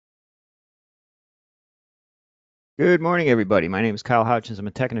Good morning, everybody. My name is Kyle Hodgins. I'm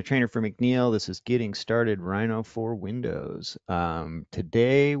a tech and a trainer for McNeil. This is Getting Started Rhino for Windows.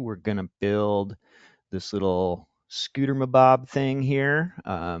 Today, we're going to build this little scooter mabob thing here.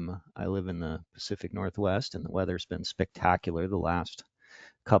 I live in the Pacific Northwest, and the weather's been spectacular the last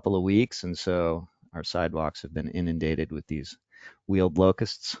couple of weeks, and so our sidewalks have been inundated with these wheeled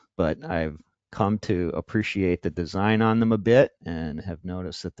locusts, but I've come to appreciate the design on them a bit and have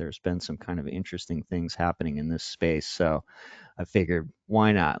noticed that there's been some kind of interesting things happening in this space. So I figured,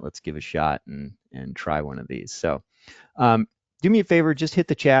 why not? Let's give a shot and try one of these. So um, do me a favor, just hit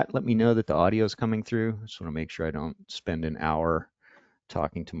the chat. Let me know that the audio is coming through. I just want to make sure I don't spend an hour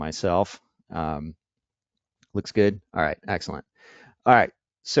talking to myself. Um, Looks good. All right, excellent. All right.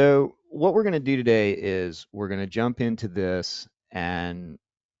 So what we're going to do today is we're going to jump into this and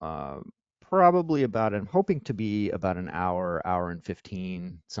uh, probably about, I'm hoping to be about an hour, hour and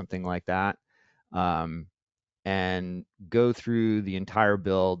 15, something like that, um, and go through the entire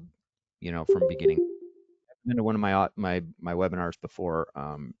build, from beginning. I've been to one of my webinars before.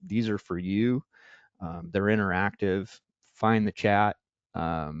 These are for you. They're interactive. Find the chat,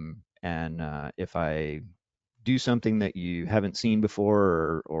 and if I do something that you haven't seen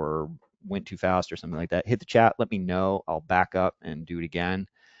before or went too fast or something like that, hit the chat, let me know. I'll back up and do it again.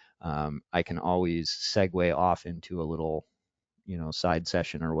 I can always segue off into a little, side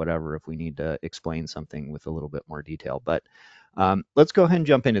session or whatever if we need to explain something with a little bit more detail. But let's go ahead and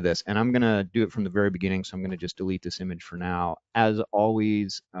jump into this. And I'm going to do it from the very beginning. So I'm going to just delete this image for now. As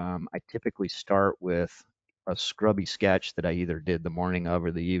always, I typically start with a scrubby sketch that I either did the morning of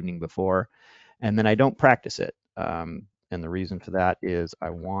or the evening before, and then I don't practice it. And the reason for that is I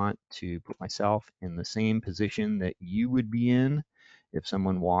want to put myself in the same position that you would be in if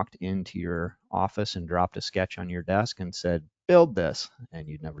someone walked into your office and dropped a sketch on your desk and said, build this, and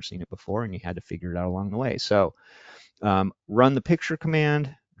you'd never seen it before and you had to figure it out along the way. So run the picture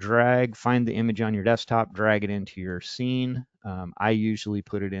command, find the image on your desktop, drag it into your scene. I usually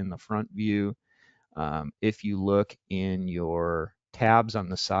put it in the front view. If you look in your tabs on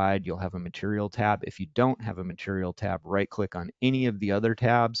the side, you'll have a material tab. If you don't have a material tab, right click on any of the other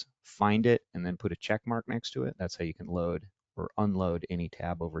tabs, find it, and then put a check mark next to it. That's how you can load or unload any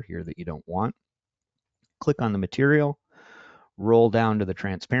tab over here that you don't want. Click on the material, roll down to the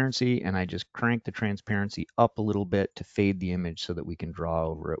transparency, and I just crank the transparency up a little bit to fade the image so that we can draw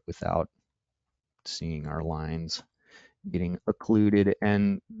over it without seeing our lines getting occluded.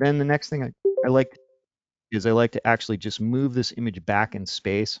 And then the next thing I like is I like to actually just move this image back in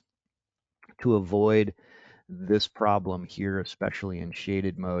space to avoid this problem here, especially in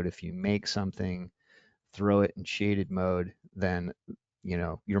shaded mode. If you make something, throw it in shaded mode, then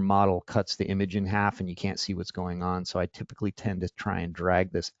your model cuts the image in half and you can't see what's going on. So I typically tend to try and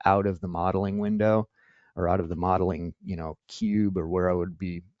drag this out of the modeling window or out of the modeling, cube or where I would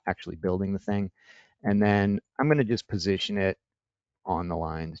be actually building the thing. And then I'm going to just position it on the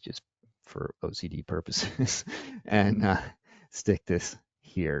lines just for OCD purposes and stick this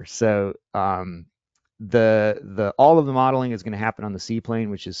here. So the all of the modeling is going to happen on the C plane,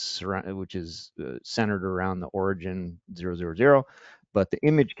 which is centered around the origin 000, but the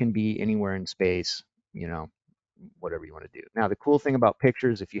image can be anywhere in space, whatever you want to do. Now, the cool thing about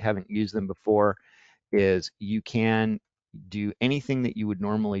pictures, if you haven't used them before, is you can do anything that you would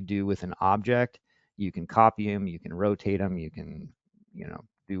normally do with an object. You can copy them, you can rotate them, you can,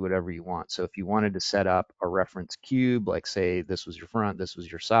 do whatever you want. So if you wanted to set up a reference cube, like say this was your front, this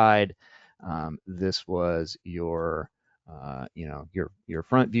was your side, this was your your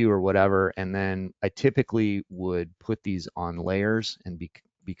front view or whatever, and then I typically would put these on layers, and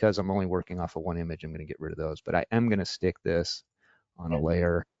because I'm only working off of one image, I'm going to get rid of those, but I am going to stick this on a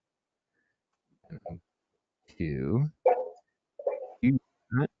layer to do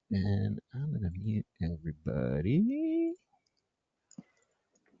that, and I'm going to mute everybody.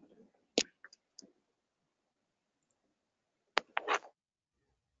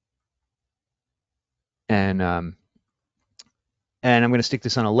 And I'm going to stick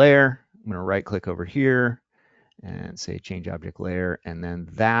this on a layer. I'm going to right click over here and say change object layer, and then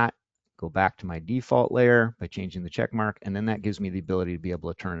go back to my default layer by changing the check mark, and then that gives me the ability to be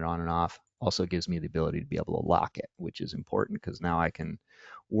able to turn it on and off. Also gives me the ability to be able to lock it, which is important because now I can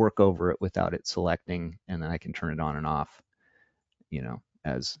work over it without it selecting, and then I can turn it on and off,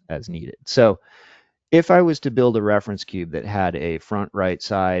 as needed. So if I was to build a reference cube that had a front, right,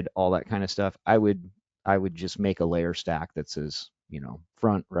 side, all that kind of stuff, I would just make a layer stack that says,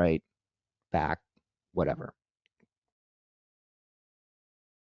 front, right, back, whatever.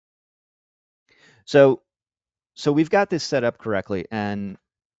 So we've got this set up correctly, and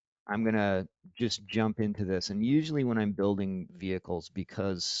I'm gonna just jump into this. And usually when I'm building vehicles,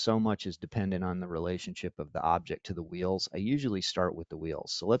 because so much is dependent on the relationship of the object to the wheels, I usually start with the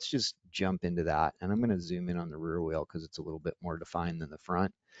wheels. So let's just jump into that. And I'm gonna zoom in on the rear wheel because it's a little bit more defined than the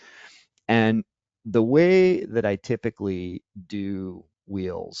front. And the way that I typically do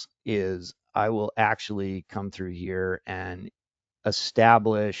wheels is I will actually come through here and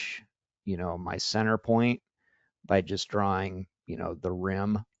establish, my center point by just drawing, the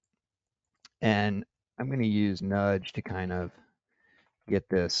rim. And I'm going to use nudge to kind of get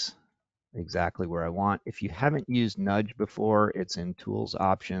this exactly where I want. If you haven't used nudge before, it's in tools,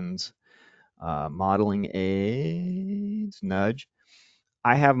 options, modeling aids, nudge.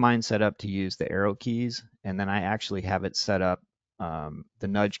 I have mine set up to use the arrow keys, and then I actually have it set up. The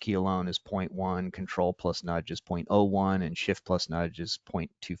nudge key alone is 0.1, control plus nudge is 0.01, and shift plus nudge is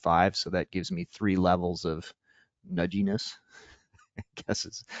 0.25. So that gives me 3 levels of nudginess. I guess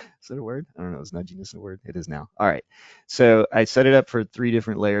is it a word? I don't know. Is nudginess a word? It is now. All right. So I set it up for 3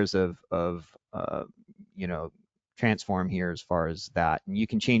 different layers of you know transform here as far as that, and you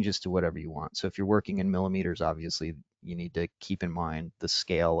can change this to whatever you want. So if you're working in millimeters, obviously you need to keep in mind the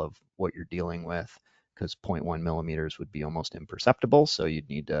scale of what you're dealing with, because 0.1 millimeters would be almost imperceptible. So you'd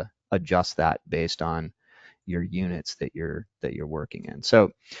need to adjust that based on your units that you're working in.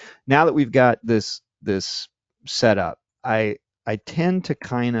 So now that we've got this set up, I tend to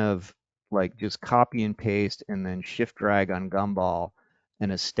kind of like just copy and paste and then shift drag on Gumball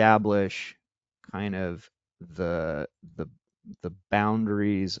and establish kind of the the the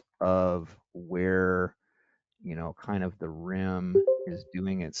boundaries of where, kind of the rim is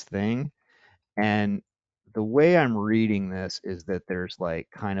doing its thing. And the way I'm reading this is that there's like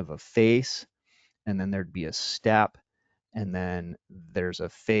kind of a face, and then there'd be a step, and then there's a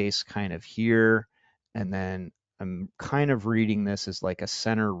face kind of here, and then I'm kind of reading this as like a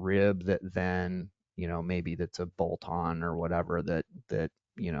center rib that then, maybe that's a bolt on or whatever that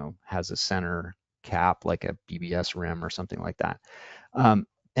has a center cap like a BBS rim or something like that. Um,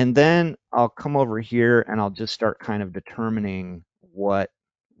 and then I'll come over here and I'll just start kind of determining what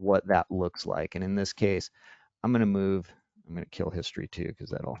that looks like. And in this case, I'm going to kill history too, because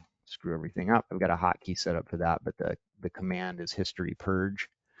that'll screw everything up. I've got a hotkey set up for that, but the command is history purge.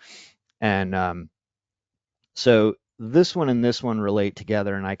 And so this one and this one relate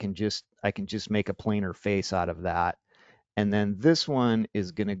together, and I can just make a planar face out of that. And then this one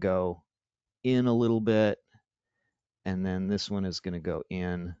is going to go in a little bit, and then this one is going to go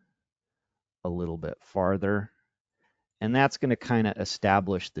in a little bit farther. And that's going to kind of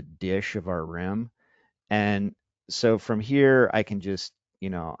establish the dish of our rim. And so from here, I can just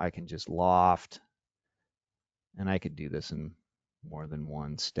loft, and I could do this in more than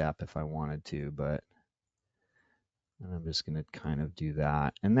one step if I wanted to, but I'm just going to kind of do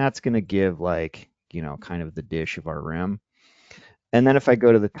that. And that's going to give like, kind of the dish of our rim. And then if I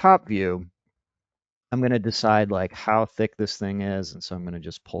go to the top view, I'm going to decide like how thick this thing is. And so I'm going to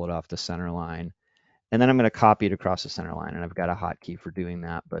just pull it off the center line. And then I'm going to copy it across the center line. And I've got a hotkey for doing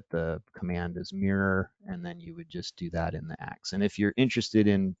that, but the command is mirror. And then you would just do that in the X. And if you're interested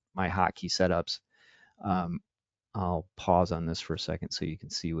in my hotkey setups, um, I'll pause on this for a second so you can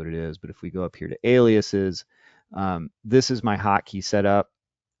see what it is. But if we go up here to aliases, this is my hotkey setup,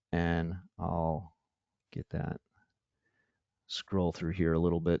 and I'll get that, scroll through here a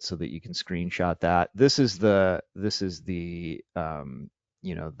little bit so that you can screenshot that. This is the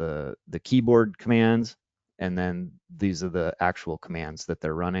keyboard commands, and then these are the actual commands that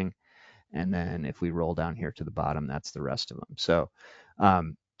they're running. And then if we roll down here to the bottom, that's the rest of them. So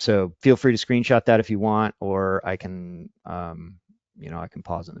feel free to screenshot that if you want, or I can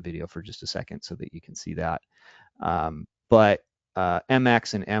pause on the video for just a second so that you can see that. But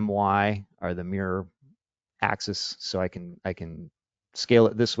MX and MY are the mirror axis, so I can scale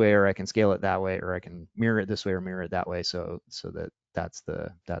it this way, or I can scale it that way, or I can mirror it this way or mirror it that way. So that's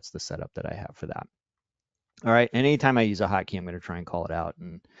the setup that I have for that. All right, and anytime I use a hotkey, I'm going to try and call it out,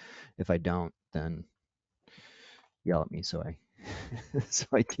 and if I don't, then yell at me so I so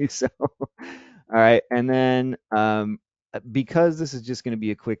I do so. All right, and then because this is just going to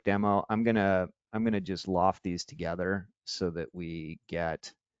be a quick demo, I'm gonna just loft these together so that we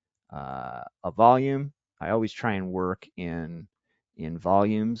get a volume. I always try and work in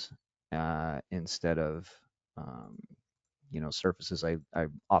volumes instead of surfaces. I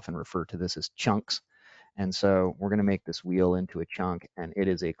often refer to this as chunks. And so we're going to make this wheel into a chunk, and it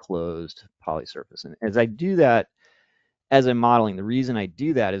is a closed poly surface. And as I do that, as I'm modeling, the reason I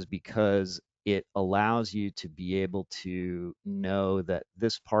do that is because it allows you to be able to know that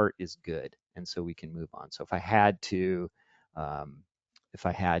this part is good, and so we can move on. So if I had to, um, if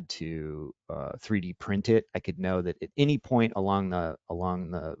I had to 3D print it, I could know that at any point along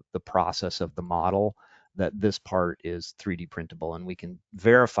the process of the model that this part is 3D printable, and we can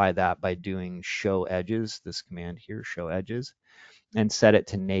verify that by doing show edges, this command here, show edges, and set it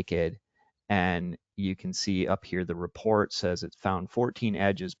to naked. And you can see up here the report says it's found 14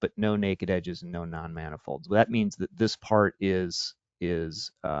 edges, but no naked edges and no non-manifolds. That means that this part is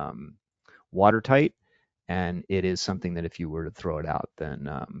watertight, and it is something that if you were to throw it out, then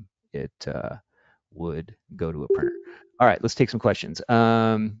it would go to a printer. All right, let's take some questions.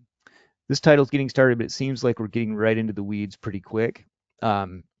 This title's getting started, but it seems like we're getting right into the weeds pretty quick.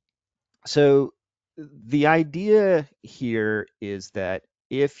 So the idea here is that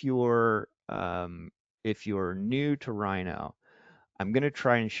if you're new to Rhino, I'm going to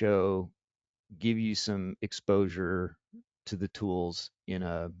try and give you some exposure to the tools in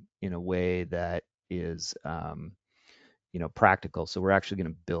a way that is practical. So we're actually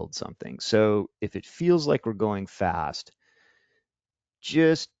going to build something. So if it feels like we're going fast,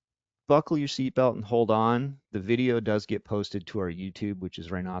 just buckle your seatbelt and hold on. The video does get posted to our YouTube, which is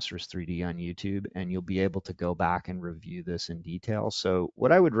Rhinoceros 3D on YouTube, and you'll be able to go back and review this in detail. So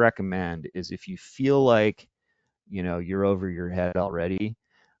what I would recommend is if you feel like you're over your head already,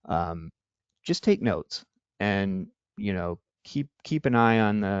 um, just take notes and keep an eye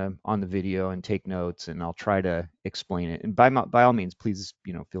on the video and take notes, and I'll try to explain it. And by all means, please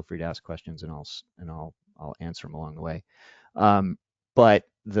feel free to ask questions, and I'll answer them along the way. But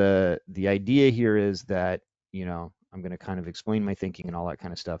the idea here is that I'm going to kind of explain my thinking and all that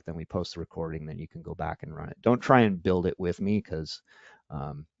kind of stuff. Then we post the recording, then you can go back and run it. Don't try and build it with me, because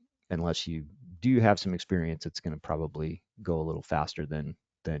unless you do have some experience, it's going to probably go a little faster than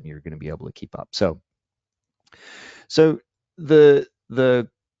you're going to be able to keep up. So the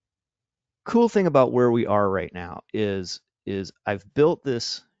cool thing about where we are right now is I've built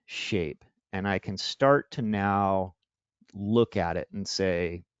this shape, and I can start to now look at it and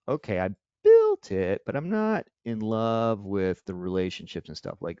say, okay, I built it, but I'm not in love with the relationships and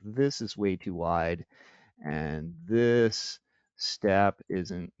stuff. Like, this is way too wide, and this step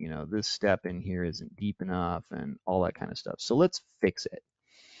isn't, this step in here isn't deep enough, and all that kind of stuff. So let's fix it.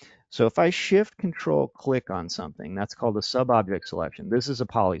 So if I shift control click on something, that's called a sub-object selection. This is a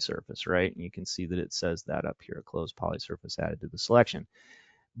poly surface, right? And you can see that it says that up here, a closed poly surface added to the selection.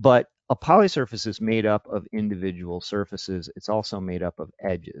 But a poly surface is made up of individual surfaces. It's also made up of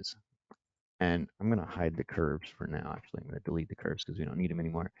edges. And I'm going to hide the curves for now. Actually, I'm going to delete the curves because we don't need them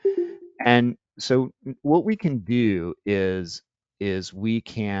anymore. And so what we can do is we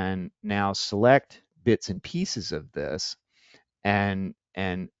can now select bits and pieces of this and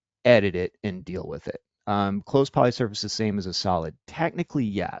edit it and deal with it. Closed poly surface is the same as a solid. Technically,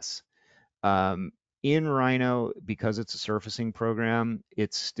 yes. In Rhino, because it's a surfacing program,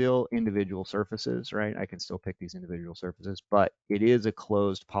 it's still individual surfaces, right? I can still pick these individual surfaces, but it is a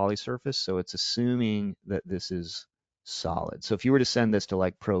closed poly surface, so it's assuming that this is solid. So if you were to send this to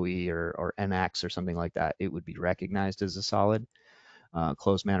like Pro-E or NX or something like that, it would be recognized as a solid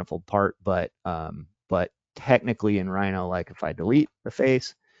closed manifold part, but technically in Rhino, like if I delete the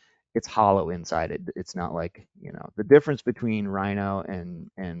face, it's hollow inside it. It's not like, the difference between Rhino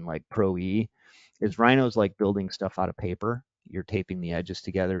and like Pro-E is Rhino's like building stuff out of paper. You're taping the edges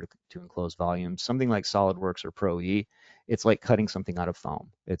together to enclose volumes. Something like SolidWorks or Pro-E, it's like cutting something out of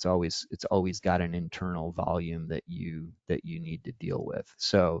foam. It's always got an internal volume that you need to deal with.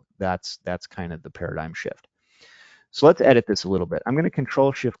 So that's kind of the paradigm shift. So let's edit this a little bit. I'm going to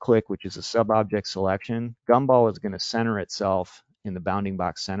Control Shift click, which is a sub-object selection. Gumball is going to center itself in the bounding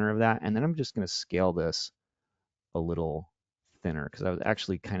box center of that. And then I'm just going to scale this a little thinner, because I was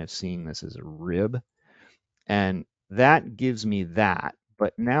actually kind of seeing this as a rib. And that gives me that.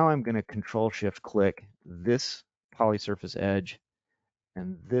 But now I'm going to Control Shift click this polysurface edge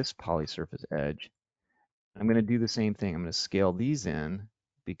and this polysurface edge. I'm going to do the same thing. I'm going to scale these in,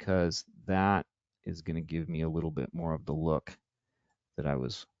 because that is going to give me a little bit more of the look that I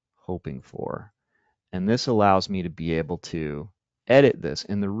was hoping for. And this allows me to be able to edit this.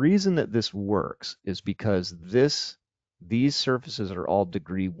 And the reason that this works is because these surfaces are all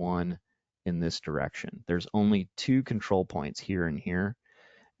degree 1 in this direction. There's only 2 control points here and here,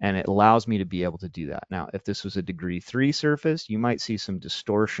 and it allows me to be able to do that. Now, if this was a degree 3 surface, you might see some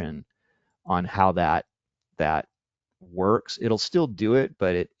distortion on how that works. It'll still do it,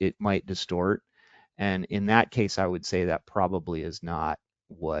 but it might distort. And in that case, I would say that probably is not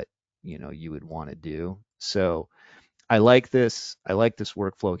what you would want to do. So I like this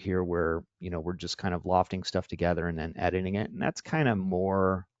workflow here where we're just kind of lofting stuff together and then editing it, and that's kind of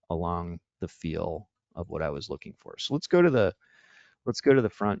more along the feel of what I was looking for. So let's go to the let's go to the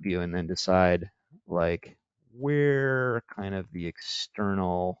front view and then decide like where kind of the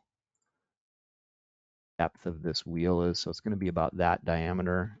external depth of this wheel is. So it's going to be about that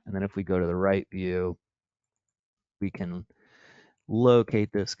diameter. And then if we go to the right view, we can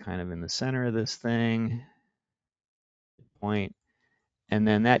locate this kind of in the center of this thing, point, and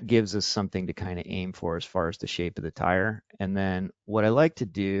then that gives us something to kind of aim for as far as the shape of the tire. And then what I like to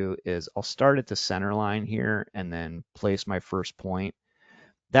do is I'll start at the center line here and then place my first point.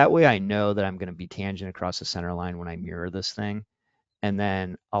 That way I know that I'm going to be tangent across the center line when I mirror this thing. And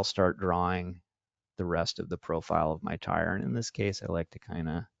then I'll start drawing the rest of the profile of my tire. And in this case, I like to kind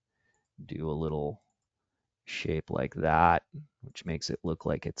of do a little shape like that, which makes it look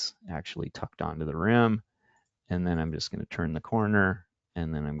like it's actually tucked onto the rim. And then I'm just going to turn the corner,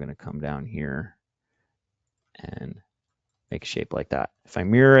 and then I'm going to come down here and make a shape like that. If I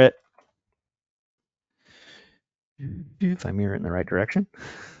mirror it in the right direction,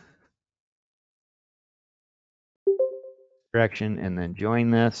 and then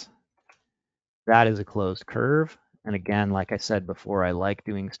join this, that is a closed curve. And again, like I said before, I like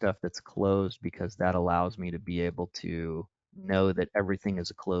doing stuff that's closed because that allows me to be able to know that everything is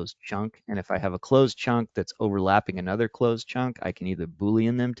a closed chunk. And if I have a closed chunk that's overlapping another closed chunk, I can either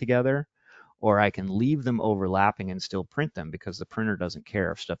Boolean them together, or I can leave them overlapping and still print them because the printer doesn't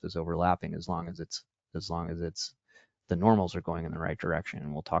care if stuff is overlapping as long as it's the normals are going in the right direction.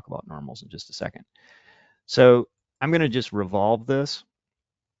 And we'll talk about normals in just a second. So I'm going to just revolve this,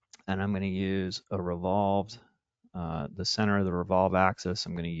 and I'm going to use a revolved, the center of the revolve axis.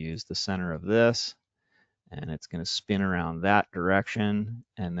 I'm going to use the center of this, and it's going to spin around that direction,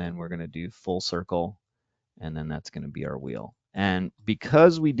 and then we're going to do full circle, and then that's going to be our wheel. And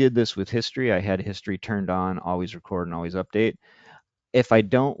because we did this with history, I had history turned on, always record and always update. If I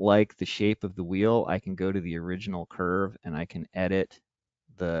don't like the shape of the wheel, I can go to the original curve and I can edit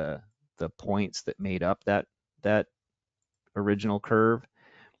the points that made up that original curve,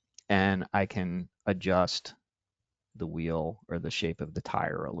 and I can adjust the wheel or the shape of the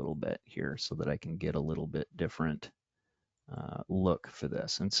tire a little bit here so that I can get a little bit different look for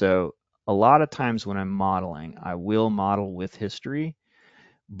this. And so a lot of times when I'm modeling, I will model with history,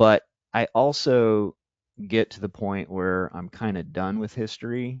 but I also get to the point where I'm kind of done with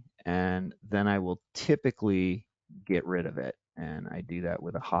history, and then I will typically get rid of it. And I do that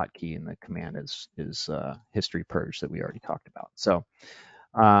with a hotkey, and the command is history purge that we already talked about. So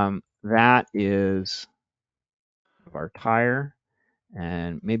that is our tire,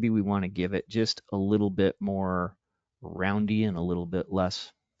 and maybe we want to give it just a little bit more roundy and a little bit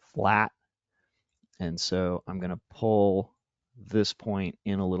less flat. And so I'm going to pull this point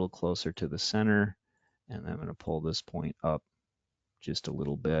in a little closer to the center, and I'm going to pull this point up just a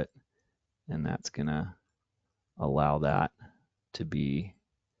little bit, and that's going to allow that to be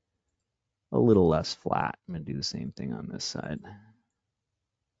a little less flat. I'm going to do the same thing on this side.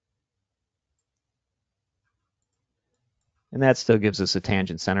 And that still gives us a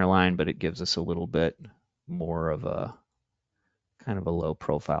tangent center line, but it gives us a little bit more of a kind of a low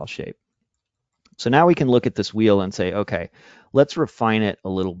profile shape. So now we can look at this wheel and say, okay, let's refine it a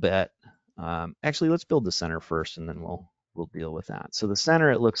little bit. Actually, let's build the center first, and then we'll deal with that. So the center,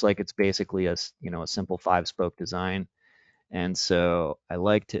 it looks like it's basically a simple 5-spoke design. And so I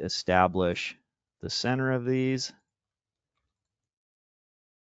like to establish the center of these.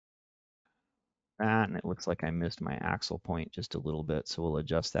 And it looks like I missed my axle point just a little bit, so we'll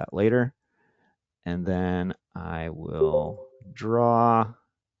adjust that later. And then I will draw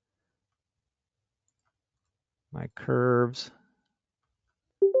my curves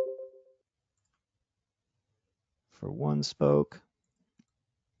for one spoke.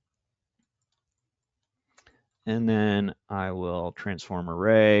 And then I will transform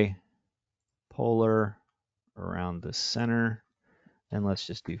array, polar around the center, and let's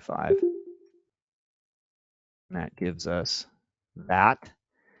just do 5. And that gives us that.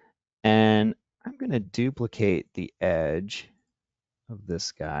 And I'm going to duplicate the edge of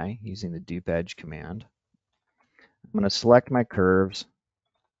this guy using the dupe edge command. I'm going to select my curves,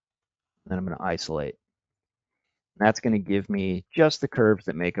 and then I'm going to isolate. And that's going to give me just the curves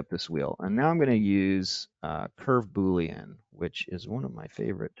that make up this wheel. And now I'm going to use curve Boolean, which is one of my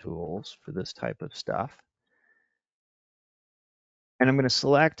favorite tools for this type of stuff. And I'm going to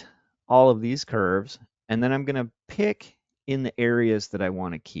select all of these curves, and then I'm going to pick in the areas that I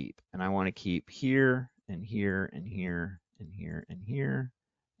want to keep. And I want to keep here and here and here and here and here.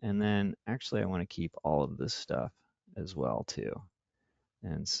 And then actually I want to keep all of this stuff as well too.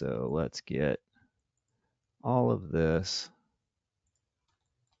 And so let's get all of this.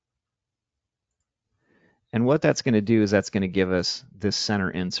 And what that's going to do is that's going to give us this center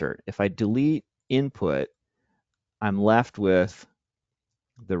insert. If I delete input, I'm left with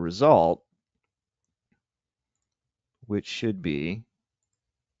the result, which should be,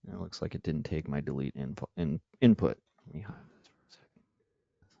 it looks like it didn't take my delete input. Let me hide this for a second.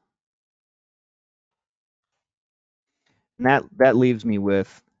 And that leaves me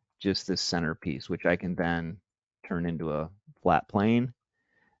with just this center piece, which I can then turn into a flat plane.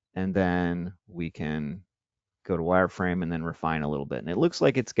 And then we can go to wireframe and then refine a little bit. And it looks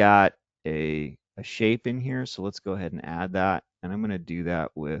like it's got a shape in here. So let's go ahead and add that. And I'm going to do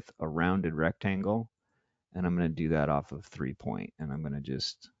that with a rounded rectangle. And I'm going to do that off of 3-point. And I'm going to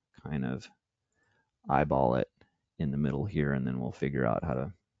just kind of eyeball it in the middle here. And then we'll figure out how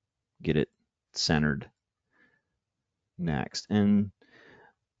to get it centered next. And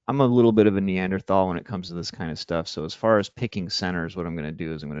I'm a little bit of a Neanderthal when it comes to this kind of stuff. So as far as picking centers, what I'm going to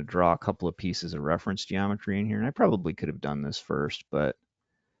do is I'm going to draw a couple of pieces of reference geometry in here. And I probably could have done this first, but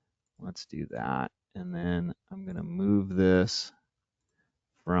let's do that. And then I'm going to move this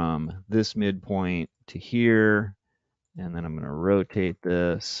from this midpoint to here. And then I'm going to rotate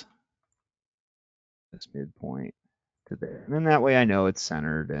this midpoint to there. And then that way I know it's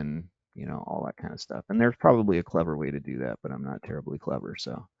centered and, you know, all that kind of stuff. And there's probably a clever way to do that, but I'm not terribly clever.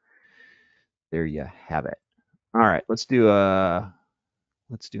 So there you have it. All right, let's do an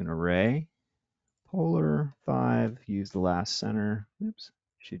array. Polar 5, use the last center. Oops,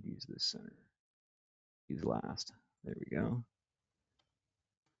 should use this center. Use last. There we go.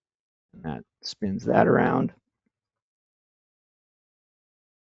 And that spins that around.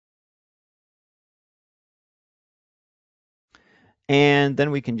 And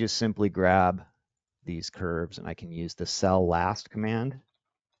then we can just simply grab these curves and I can use the cell last command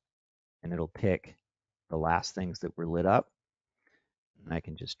and it'll pick the last things that were lit up and I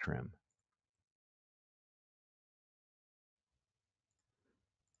can just trim.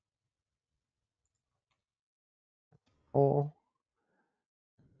 Pull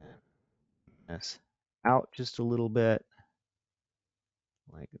this out just a little bit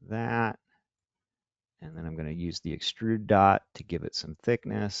like that. And then I'm going to use the extrude dot to give it some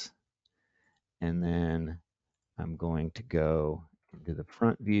thickness. And then I'm going to go into the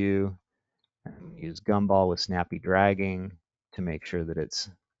front view and use gumball with snappy dragging to make sure that it's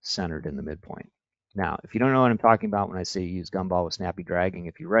centered in the midpoint. Now, if you don't know what I'm talking about when I say use gumball with snappy dragging,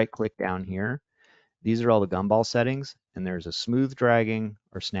 if you right click down here, these are all the gumball settings, and there's a smooth dragging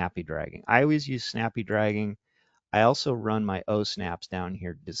or snappy dragging. I always use snappy dragging. I also run my O snaps down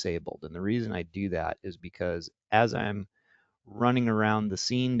here disabled. And the reason I do that is because as I'm running around the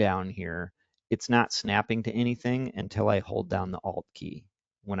scene down here, it's not snapping to anything until I hold down the Alt key.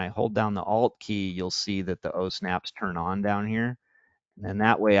 When I hold down the Alt key, you'll see that the O snaps turn on down here. And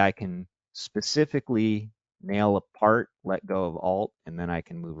that way I can specifically nail a part, let go of Alt, and then I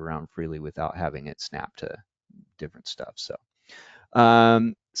can move around freely without having it snap to different stuff. So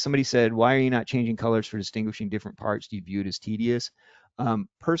somebody said, why are you not changing colors for distinguishing different parts? Do you view it as tedious?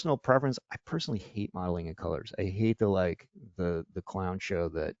 Personal preference, I personally hate modeling in colors. I hate the clown show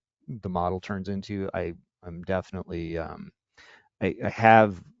that the model turns into. I'm definitely I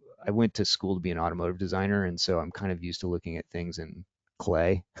went to school to be an automotive designer, and so I'm kind of used to looking at things in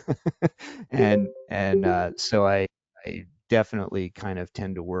clay. And so I definitely kind of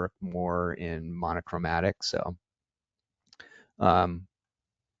tend to work more in monochromatic. So um,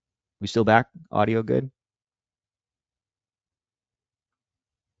 we still back? Audio good?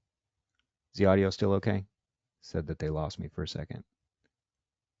 Is the audio still okay? Said that they lost me for a second.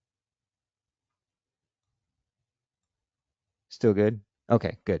 Still good?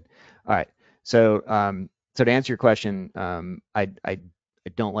 Okay, good. All right. So to answer your question, I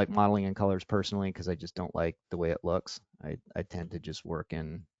don't like modeling in colors personally because I just don't like the way it looks. I tend to just work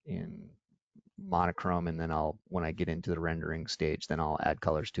in monochrome, and then when I get into the rendering stage, then I'll add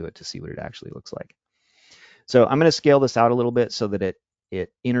colors to it to see what it actually looks like. So I'm going to scale this out a little bit so that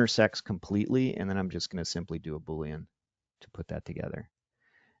it intersects completely, and then I'm just going to simply do a Boolean to put that together.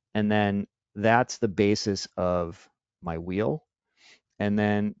 And then that's the basis of my wheel. And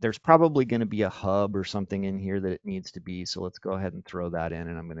then there's probably going to be a hub or something in here that it needs to be. So let's go ahead and throw that in.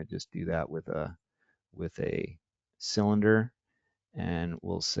 And I'm going to just do that with a cylinder. And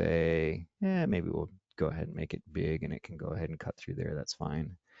we'll say, maybe we'll go ahead and make it big and it can go ahead and cut through there. That's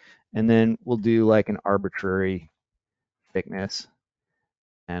fine. And then we'll do like an arbitrary thickness.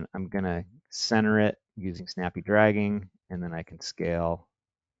 And I'm going to center it using snappy dragging. And then I can scale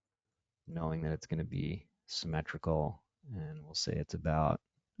knowing that it's going to be symmetrical. And we'll say it's about,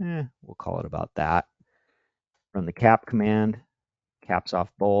 we'll call it about that. Run the cap command, caps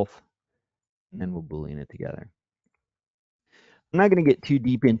off both, and then we'll Boolean it together. I'm not going to get too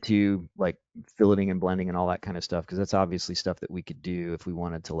deep into like filleting and blending and all that kind of stuff because that's obviously stuff that we could do if we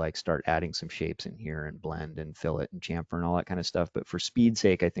wanted to like start adding some shapes in here and blend and fillet and chamfer and all that kind of stuff. But for speed's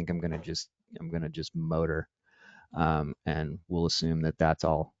sake, I think I'm gonna just motor, and we'll assume that that's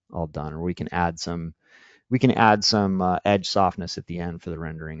all done. Or we can add some edge softness at the end for the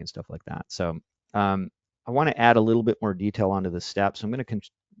rendering and stuff like that. So I want to add a little bit more detail onto the step. So I'm going to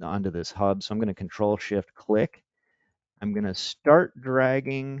onto this hub. So I'm going to Control Shift click. I'm going to start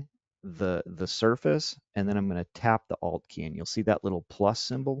dragging the surface, and then I'm going to tap the Alt key, and you'll see that little plus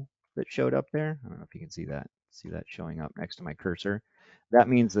symbol that showed up there. I don't know if you can see that. See that showing up next to my cursor. That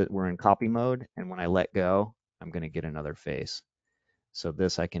means that we're in copy mode, and when I let go, I'm going to get another face. So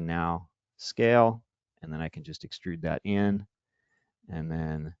this I can now scale, and then I can just extrude that in, and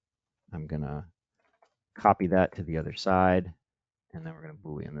then I'm going to copy that to the other side, and then we're going to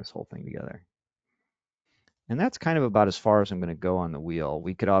Boolean this whole thing together. And that's kind of about as far as I'm going to go on the wheel.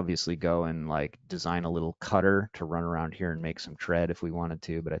 We could obviously go and like design a little cutter to run around here and make some tread if we wanted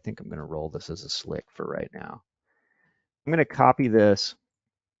to, but I think I'm going to roll this as a slick for right now. I'm going to copy this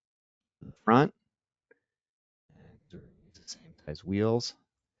to the front, the same size wheels,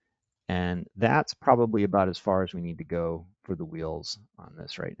 and that's probably about as far as we need to go for the wheels on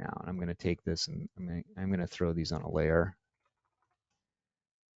this right now. And I'm going to take this and I'm going to throw these on a layer.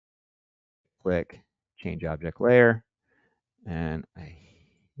 Click, change object layer, and I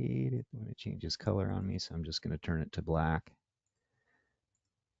hate it when it changes color on me, so I'm just going to turn it to black.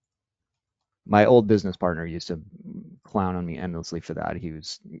 My old business partner used to clown on me endlessly for that.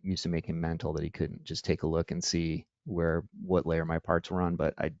 Used to make him mental that he couldn't just take a look and see what layer my parts were on,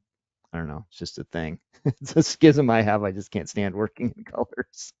 but I don't know, it's just a thing. It's a schism I have. I just can't stand working in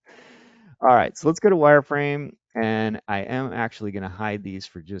colors. All right, so let's go to wireframe, and I am actually going to hide these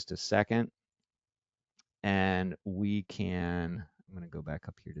for just a second. And I'm going to go back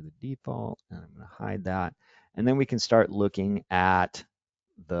up here to the default, and I'm going to hide that. And then we can start looking at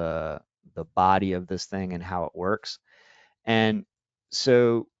the body of this thing and how it works. And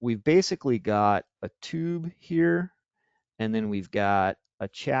so we've basically got a tube here, and then we've got a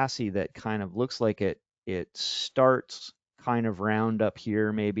chassis that kind of looks like it starts kind of round up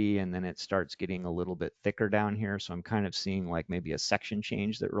here maybe, and then it starts getting a little bit thicker down here. So I'm kind of seeing like maybe a section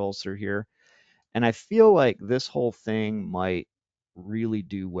change that rolls through here. And I feel like this whole thing might really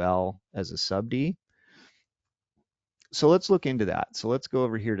do well as a SubD. So let's look into that. So let's go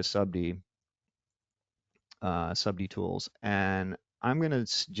over here to SubD tools, and I'm going to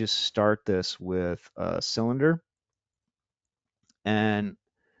just start this with a cylinder, and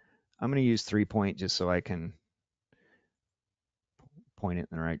I'm going to use 3-point just so I can point it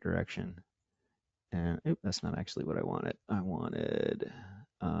in the right direction. And that's not actually what I wanted. I wanted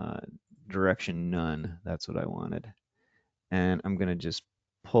direction none. That's what I wanted. And I'm going to just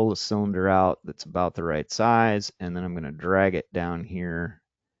pull a cylinder out that's about the right size, and then I'm going to drag it down here.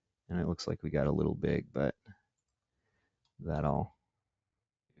 And it looks like we got a little big, but that'll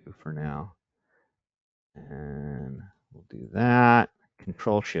do for now. And we'll do that.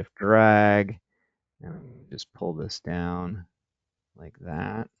 Control Shift drag, and just pull this down like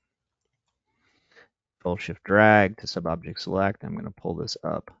that. Control Shift drag to subobject select. I'm going to pull this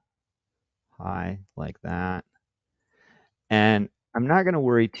up high like that. And I'm not going to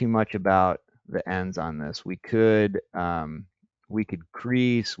worry too much about the ends on this. We could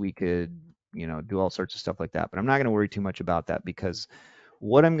crease, we could do all sorts of stuff like that, but I'm not going to worry too much about that because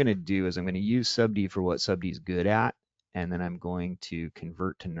what I'm going to do is I'm going to use SubD for what SubD is good at, and then I'm going to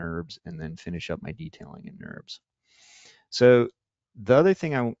convert to Nurbs and then finish up my detailing in Nurbs. So the other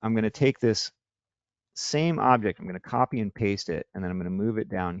thing I'm going to take this same object, I'm going to copy and paste it, and then I'm going to move it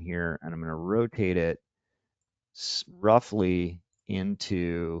down here, and I'm going to rotate it roughly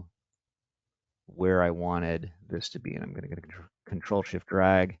into where I wanted this to be. And I'm going to Control Shift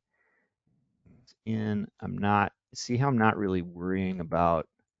drag in. See how I'm not really worrying about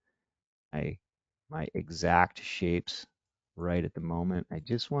my exact shapes right at the moment. I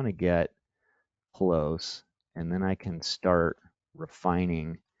just want to get close, and then I can start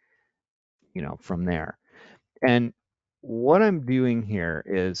refining, from there. And what I'm doing here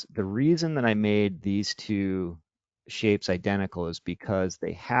is the reason that I made these two shapes identical is because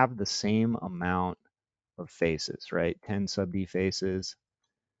they have the same amount of faces, right? 10 SubD faces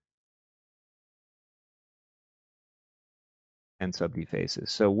and SubD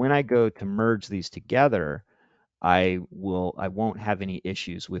faces. So when I go to merge these together, I won't have any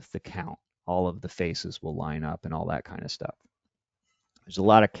issues with the count. All of the faces will line up and all that kind of stuff. There's a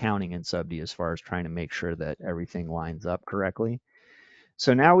lot of counting in SubD as far as trying to make sure that everything lines up correctly.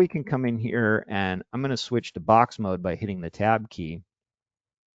 So now we can come in here and I'm going to switch to box mode by hitting the tab key.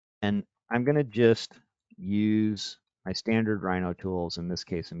 And I'm going to just use my standard Rhino tools. In this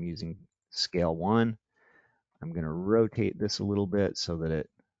case, I'm using scale 1. I'm going to rotate this a little bit so that it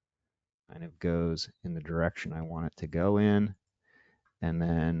kind of goes in the direction I want it to go in. And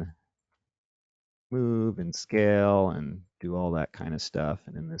then move and scale and do all that kind of stuff.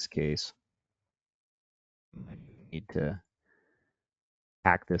 And in this case, I need to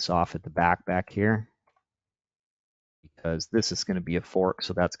hack this off at the back here because this is going to be a fork,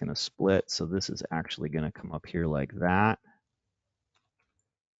 so that's going to split. So this is actually going to come up here like that.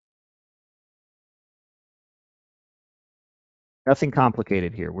 Nothing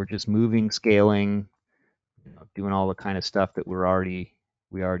complicated here. We're just moving, scaling, doing all the kind of stuff that we already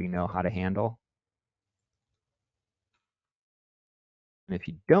know how to handle. And if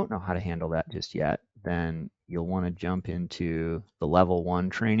you don't know how to handle that just yet, then you'll want to jump into the level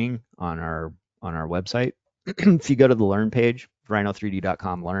 1 training on our website. If you go to the learn page,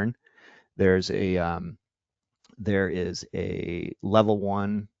 rhino3d.com learn, there is a level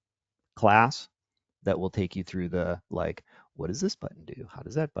 1 class that will take you through the, like, what does this button do? How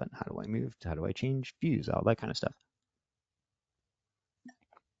does that button? How do I move? How do I change views? All that kind of stuff.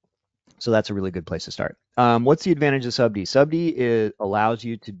 So that's a really good place to start. What's the advantage of SubD? SubD allows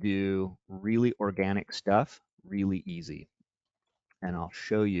you to do really organic stuff really easy. And I'll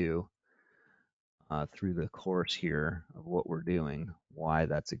show you through the course here of what we're doing, why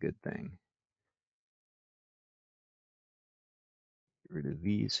that's a good thing. Get rid of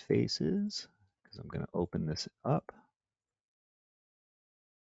these faces because I'm going to open this up.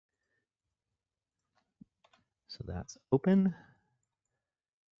 So that's open.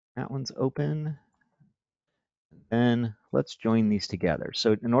 That one's open. Then let's join these together.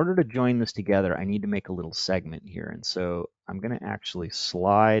 So in order to join this together, I need to make a little segment here. And so I'm going to actually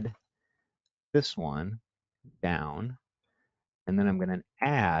slide this one down, and then I'm going to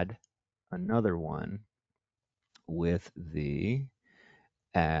add another one with the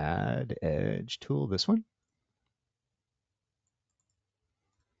add edge tool, this one.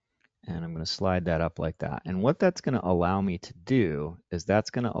 And I'm going to slide that up like that. And what that's going to allow me to do is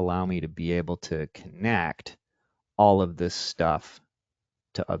that's going to allow me to be able to connect all of this stuff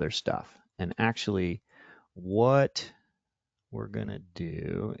to other stuff. And actually, what we're going to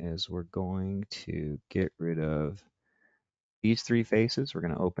do is we're going to get rid of these 3 faces. We're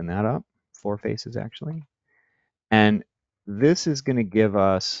going to open that up, 4 faces actually. And this is going to give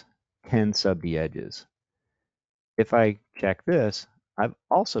us 10 SubD edges. If I check this, I've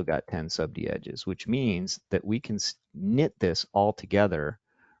also got 10 SubD edges, which means that we can knit this all together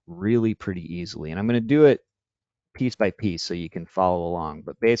really pretty easily. And I'm going to do it piece by piece so you can follow along.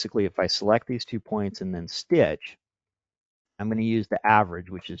 But basically, if I select these 2 points and then stitch, I'm going to use the average,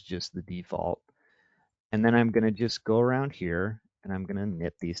 which is just the default. And then I'm going to just go around here and I'm going to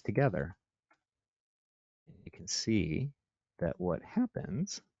knit these together. You can see that what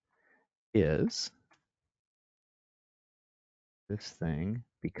happens is this thing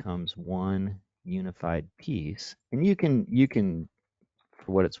becomes one unified piece. And you can,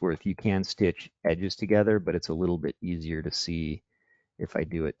 for what it's worth, you can stitch edges together, but it's a little bit easier to see if I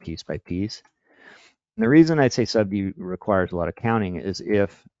do it piece by piece. And the reason I'd say SubD requires a lot of counting is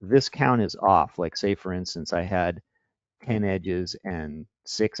if this count is off, like say for instance, I had 10 edges and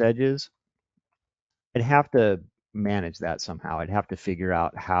 6 edges, I'd have to manage that somehow. I'd have to figure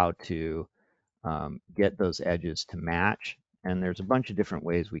out how to get those edges to match. And there's a bunch of different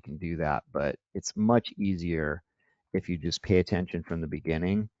ways we can do that, but it's much easier if you just pay attention from the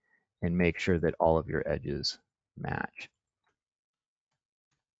beginning and make sure that all of your edges match.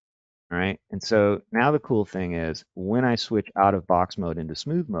 All right, and so now the cool thing is when I switch out of box mode into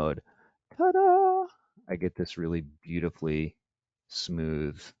smooth mode, ta-da, I get this really beautifully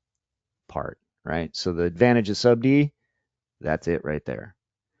smooth part, right? So the advantage of SubD, that's it right there.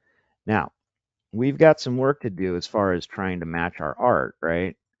 Now, we've got some work to do as far as trying to match our art,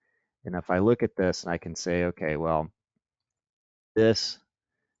 right? And if I look at this and I can say, okay, well, this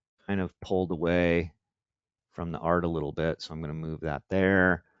kind of pulled away from the art a little bit, so I'm going to move that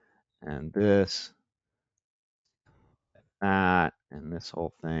there, and this, that, and this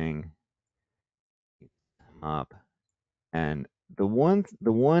whole thing up. And the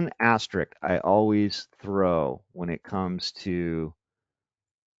one asterisk I always throw when it comes to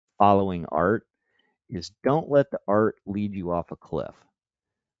following art is don't let the art lead you off a cliff.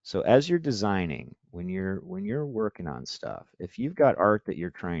 So as you're designing, when you're working on stuff, if you've got art that you're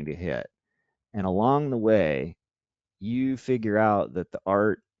trying to hit, and along the way you figure out that the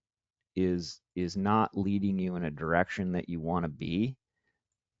art is not leading you in a direction that you want to be,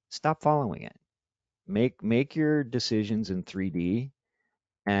 stop following it. Make your decisions in 3D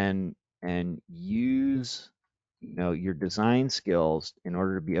and use your design skills in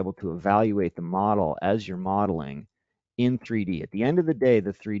order to be able to evaluate the model as you're modeling in 3D. At the end of the day,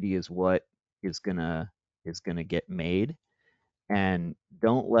 the 3D is what is gonna get made, and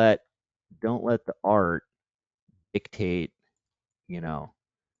don't let the art dictate, you know,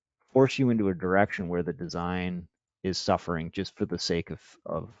 force you into a direction where the design is suffering just for the sake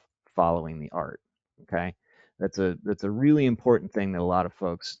of following the art. Okay, that's a really important thing that a lot of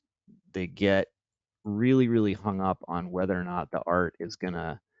folks, they get really hung up on whether or not the art is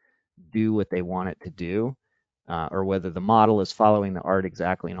gonna do what they want it to do, or whether the model is following the art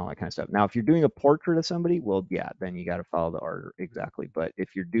exactly and all that kind of stuff. Now, if you're doing a portrait of somebody, well, yeah, then you got to follow the art exactly. But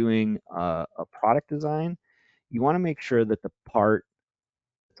if you're doing a product design, you want to make sure that the part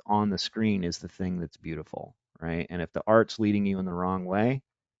that's on the screen is the thing that's beautiful, right? And if the art's leading you in the wrong way,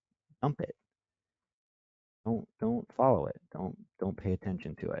 dump it. Don't follow it. Don't pay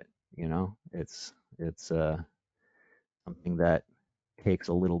attention to it. It's something that takes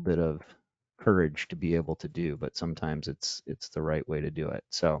a little bit of courage to be able to do, but sometimes it's the right way to do it.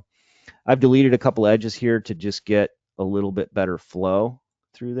 So I've deleted a couple edges here to just get a little bit better flow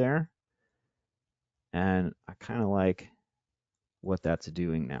through there. And I kind of like what that's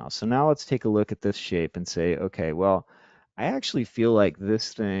doing now. So now let's take a look at this shape and say, okay, well, I actually feel like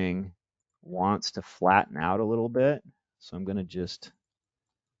this thing wants to flatten out a little bit. So I'm going to just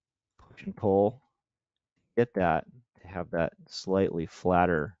push and pull, get that to have that slightly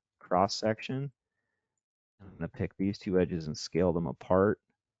flatter cross section. I'm going to pick these two edges and scale them apart.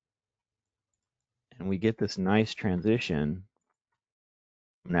 And we get this nice transition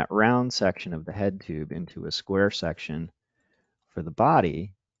from that round section of the head tube into a square section for the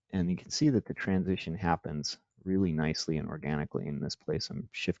body. And you can see that the transition happens really nicely and organically in this place. I'm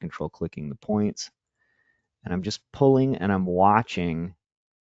shift control clicking the points, and I'm just pulling and I'm watching,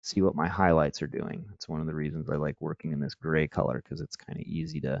 see what my highlights are doing. That's one of the reasons I like working in this gray color, because it's kind of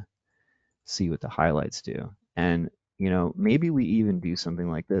easy to see what the highlights do. And maybe we even do something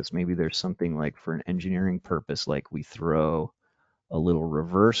like this. Maybe there's something like, for an engineering purpose, like we throw a little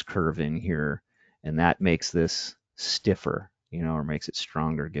reverse curve in here, and that makes this stiffer, or makes it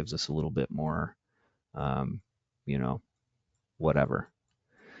stronger, gives us a little bit more, um, you know, whatever.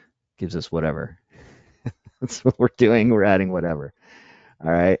 Gives us whatever. That's what we're doing. We're adding whatever.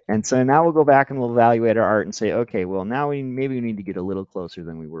 All right. And so now we'll go back and we'll evaluate our art and say, okay, well, now maybe we need to get a little closer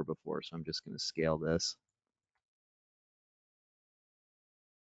than we were before. So I'm just going to scale this.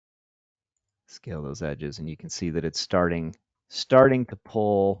 Scale those edges, and you can see that it's starting to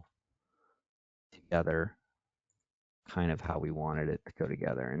pull together, kind of how we wanted it to go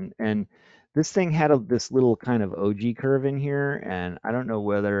together. And this thing had this little kind of OG curve in here, and I don't know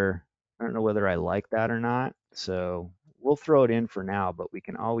whether I like that or not. So we'll throw it in for now, but we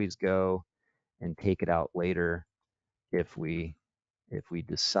can always go and take it out later if we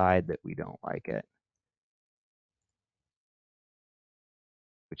decide that we don't like it,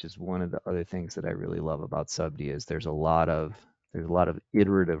 which is one of the other things that I really love about SubD. Is there's a lot of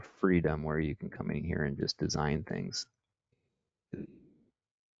iterative freedom where you can come in here and just design things.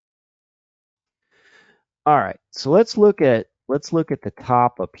 All right, so let's look at the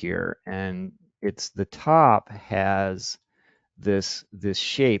top up here, and the top has this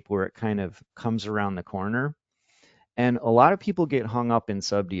shape where it kind of comes around the corner. And a lot of people get hung up in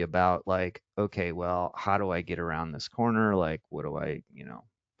SubD about, like, okay, well, how do I get around this corner? Like,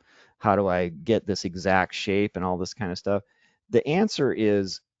 how do I get this exact shape and all this kind of stuff? The answer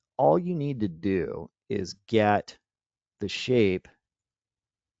is, all you need to do is get the shape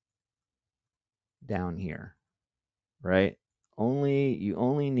down here, right? You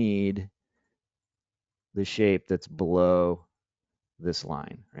only need the shape that's below this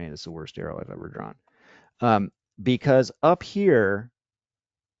line, right? It's the worst arrow I've ever drawn. Because up here,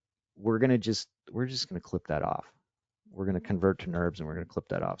 we're just gonna clip that off. We're gonna convert to NURBS and we're gonna clip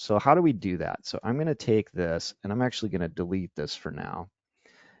that off. So how do we do that? So I'm gonna take this and I'm actually gonna delete this for now.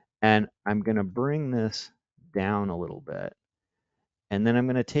 And I'm gonna bring this down a little bit. And then I'm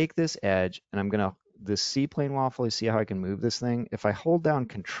gonna take this edge and this C-plane waffle, you see how I can move this thing? If I hold down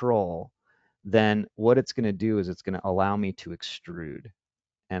Control, then what it's gonna do is it's gonna allow me to extrude.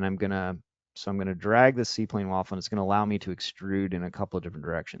 And I'm gonna drag the C-plane waffle, and it's gonna allow me to extrude in a couple of different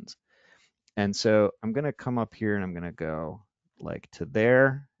directions. And so I'm going to come up here and I'm going to go like to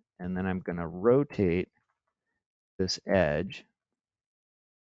there, and then I'm going to rotate this edge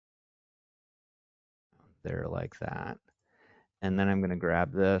there like that. And then I'm going to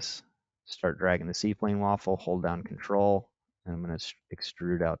grab this, start dragging the C-plane waffle, hold down Control, and I'm going to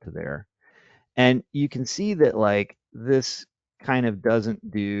extrude out to there. And you can see that like this kind of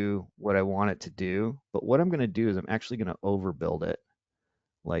doesn't do what I want it to do. But what I'm going to do is I'm actually going to overbuild it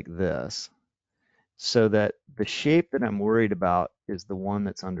like this so that the shape that I'm worried about is the one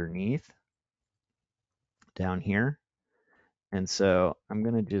that's underneath down here. And so I'm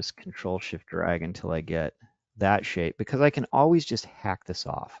going to just Control Shift drag until I get that shape because I can always just hack this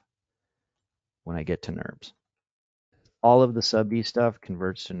off when I get to NURBS. All of the SubD stuff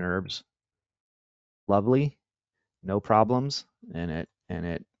converts to NURBS. Lovely, no problems, and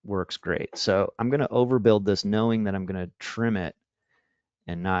it works great. So I'm going to overbuild this knowing that I'm going to trim it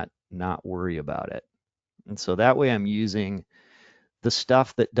and not worry about it. And so that way I'm using the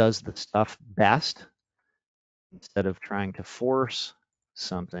stuff that does the stuff best instead of trying to force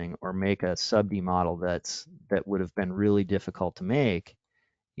something or make a SubD model that would have been really difficult to make.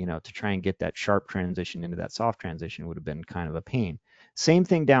 To try and get that sharp transition into that soft transition would have been kind of a pain. Same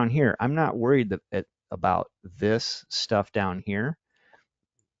thing down here. I'm not worried about this stuff down here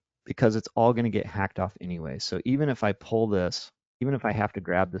because it's all going to get hacked off anyway. So even if I pull this, even if I have to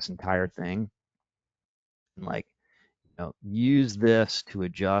grab this entire thing and like, use this to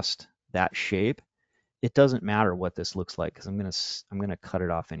adjust that shape, it doesn't matter what this looks like because I'm gonna cut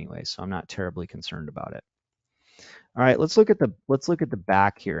it off anyway. So I'm not terribly concerned about it. All right, let's look at the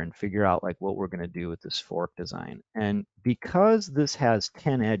back here and figure out like what we're going to do with this fork design. And because this has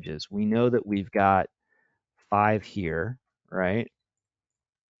 10 edges, we know that we've got 5 here, right?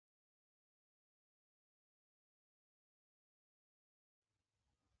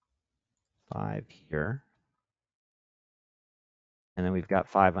 5 here. And then we've got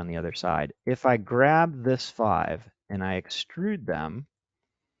 5 on the other side. If I grab this 5 and I extrude them,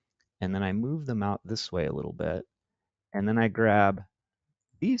 and then I move them out this way a little bit, and then I grab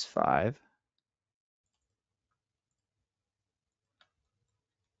these 5,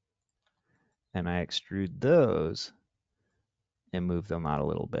 and I extrude those and move them out a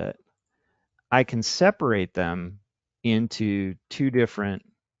little bit, I can separate them into 2 different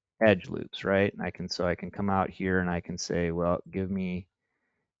edge loops, right? And I can come out here and I can say, well, give me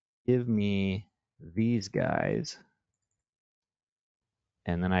these guys,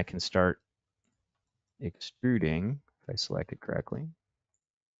 and then I can start extruding if I select it correctly.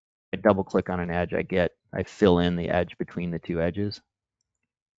 I double click on an edge, I fill in the edge between the 2 edges.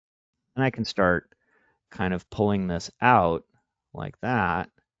 And I can start kind of pulling this out like that.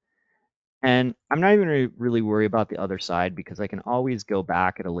 And I'm not even really worry about the other side because I can always go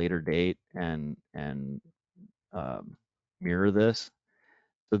back at a later date and mirror this.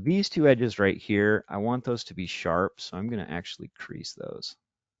 So these 2 edges right here, I want those to be sharp, so I'm going to actually crease those.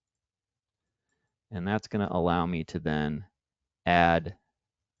 And that's going to allow me to then add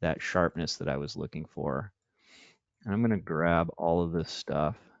that sharpness that I was looking for. And I'm going to grab all of this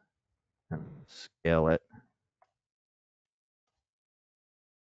stuff and scale it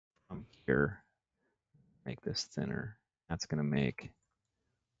from here, make this thinner. That's going to make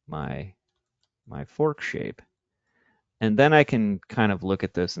my fork shape. And then I can kind of look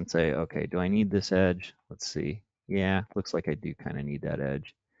at this and say, okay, do I need this edge? Let's see. Yeah, looks like I do kind of need that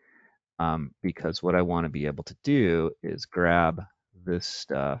edge. Because what I want to be able to do is grab this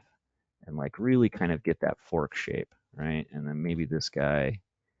stuff and like really kind of get that fork shape, right? And then maybe this guy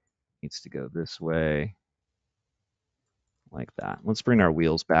needs to go this way, like that. Let's bring our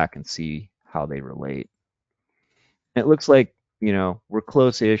wheels back and see how they relate. It looks like, we're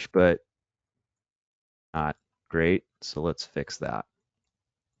close-ish, but not great. So let's fix that.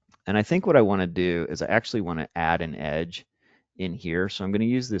 And I think what I want to do is I actually want to add an edge in here. So I'm going to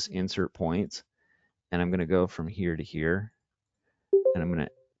use this insert points, and I'm going to go from here to here, and I'm going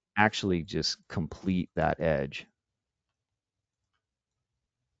to actually just complete that edge.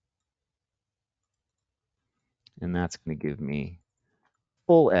 And that's going to give me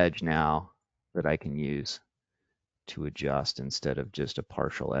full edge now that I can use to adjust instead of just a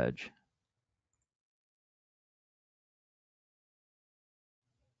partial edge.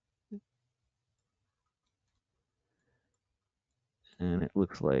 And it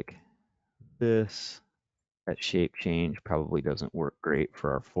looks like that shape change probably doesn't work great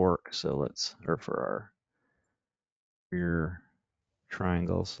for our fork, or for our rear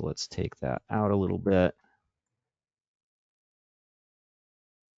triangle. So let's take that out a little bit.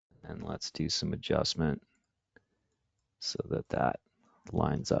 And let's do some adjustment so that that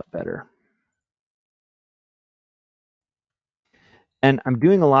lines up better. And I'm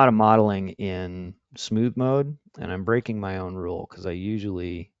doing a lot of modeling in smooth mode, and I'm breaking my own rule because I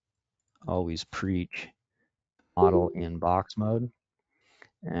usually always preach model in box mode.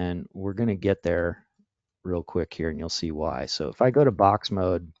 And we're going to get there real quick here and you'll see why. So if I go to box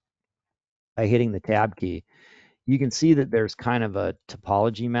mode by hitting the tab key, you can see that there's kind of a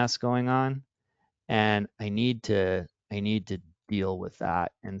topology mess going on, and I need to deal with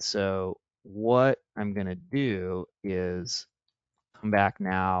that. And so what I'm going to do is come back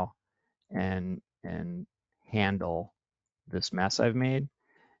now and handle this mess I've made.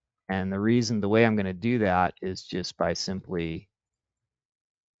 And the way I'm going to do that is just by simply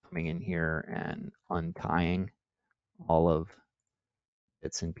coming in here and untying all of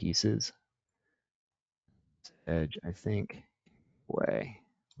bits and pieces. Edge, I think, way.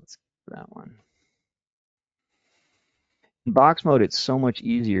 Let's get that one. In box mode, it's so much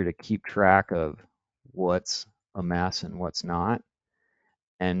easier to keep track of what's a mess and what's not.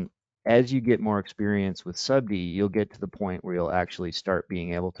 And as you get more experience with SubD, you'll get to the point where you'll actually start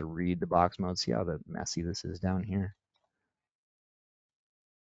being able to read the box mode. See how messy this is down here?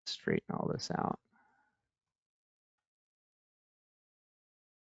 Straighten all this out.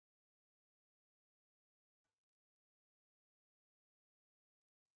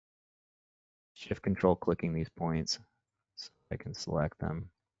 Shift control clicking these points so I can select them.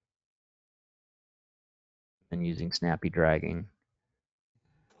 And using snappy dragging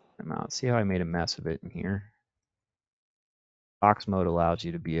them out. See how I made a mess of it in here? Box mode allows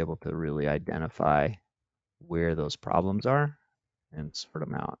you to be able to really identify where those problems are and sort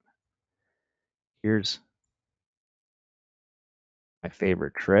them out. Here's my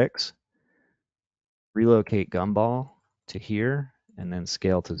favorite tricks. Relocate gumball to here and then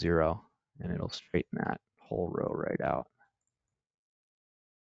scale to 0, and it'll straighten that whole row right out.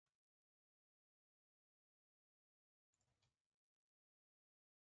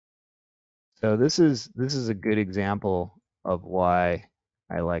 So this is a good example of why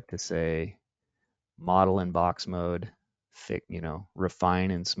I like to say model in box mode,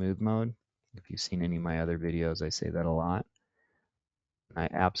 refine in smooth mode. If you've seen any of my other videos, I say that a lot. I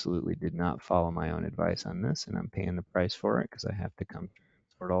absolutely did not follow my own advice on this, and I'm paying the price for it because I have to come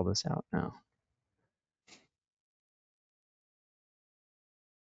sort all this out now.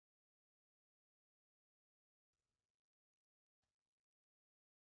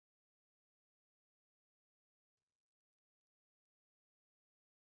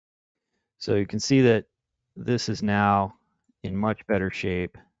 So you can see that this is now in much better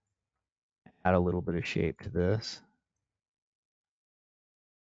shape. Add a little bit of shape to this.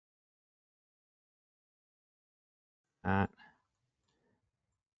 That.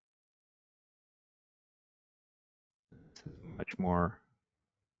 This is much more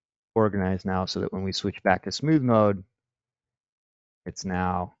organized now so that when we switch back to smooth mode, it's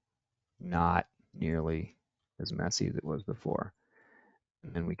now not nearly as messy as it was before.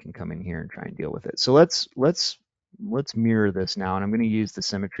 And then we can come in here and try and deal with it. So let's mirror this now, and I'm going to use the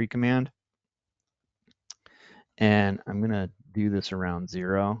symmetry command. And I'm going to do this around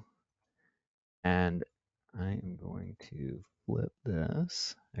 0. And I am going to flip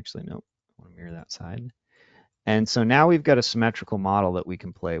this. Actually, nope, I want to mirror that side. And so now we've got a symmetrical model that we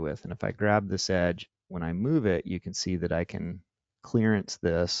can play with. And if I grab this edge, when I move it, you can see that I can clearance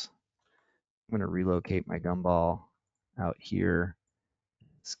this. I'm going to relocate my gumball out here,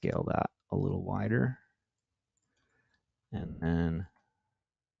 scale that a little wider, and then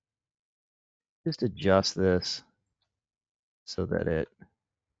just adjust this so that it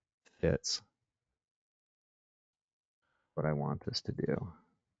fits what I want this to do.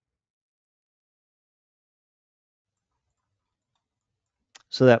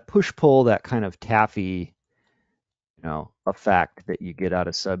 So that push-pull, that kind of taffy, effect that you get out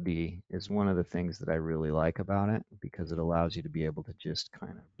of SubD is one of the things that I really like about it, because it allows you to be able to just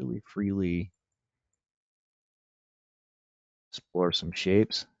kind of really freely explore some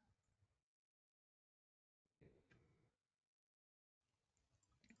shapes.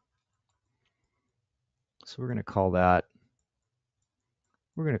 So we're going to call that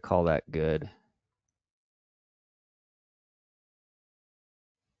good.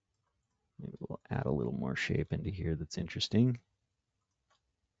 Maybe we'll add a little more shape into here that's interesting.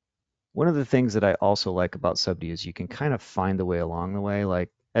 One of the things that I also like about SubD is you can kind of find the way along the way. Like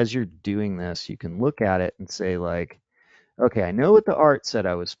as you're doing this, you can look at it and say like, okay, I know what the art said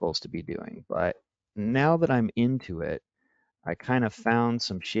I was supposed to be doing, but now that I'm into it, I kind of found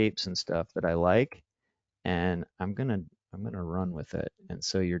some shapes and stuff that I like, and I'm gonna run with it. And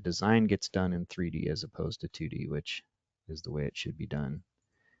so your design gets done in 3D as opposed to 2D, which is the way it should be done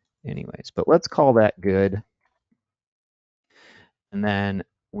anyways. But let's call that good. And then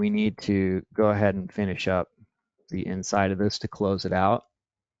we need to go ahead and finish up the inside of this to close it out.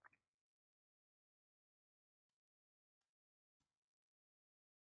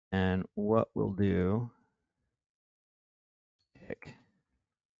 And what we'll do pick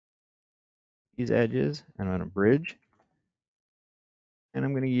these edges and I'm going to bridge. And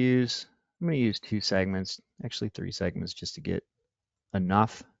I'm going to use 2 segments, actually 3 segments, just to get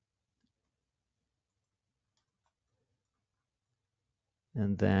enough.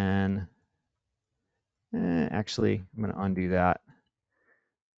 And then, actually, I'm going to undo that.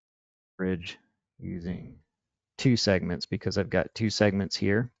 Bridge using 2 segments because I've got 2 segments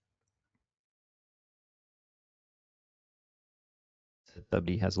here.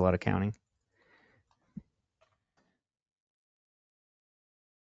 SubD has a lot of counting.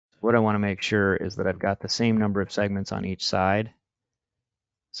 What I want to make sure is that I've got the same number of segments on each side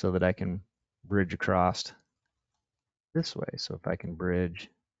so that I can bridge across this way. So if I can bridge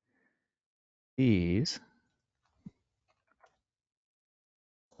these,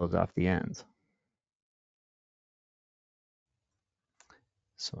 close off the ends.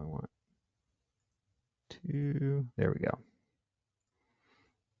 So I want 2, there we go.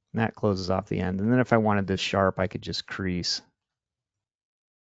 And that closes off the end. And then if I wanted this sharp, I could just crease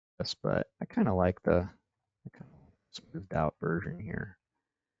this, but I kind of like the smoothed out version here.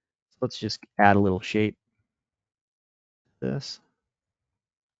 So let's just add a little shape to this.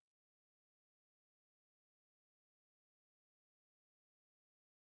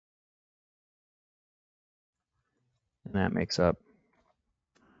 And that makes up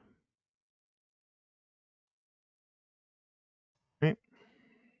right.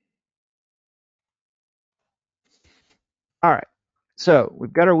 All right. So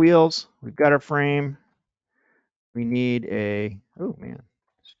we've got our wheels, we've got our frame. We need a, oh man,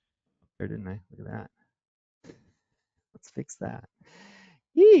 there didn't I? Look at that. Let's fix that.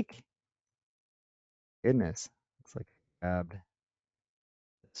 Eek. Goodness. Looks like I grabbed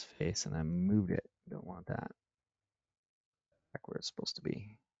this face and I moved it. Don't want that. Back where it's supposed to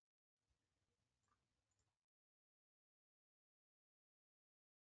be.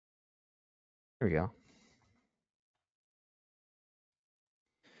 There we go.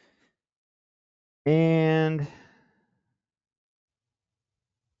 And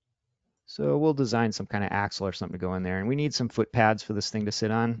so we'll design some kind of axle or something to go in there. And we need some foot pads for this thing to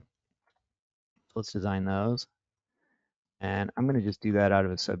sit on. So let's design those. And I'm going to just do that out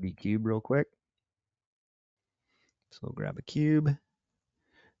of a SubD cube real quick. So we'll grab a cube.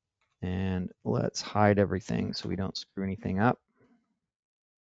 And let's hide everything so we don't screw anything up.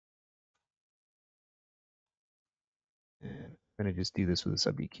 And I'm going to just do this with a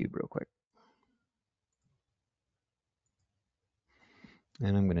SubD cube real quick.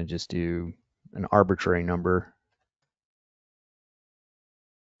 And I'm going to just do an arbitrary number.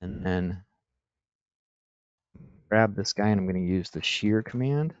 And then grab this guy and I'm going to use the shear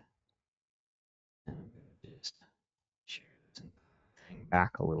command. And just shear this thing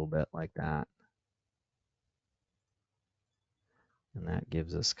back a little bit like that. And that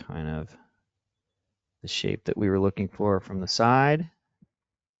gives us kind of the shape that we were looking for from the side.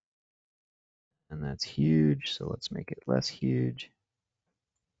 And that's huge, so let's make it less huge.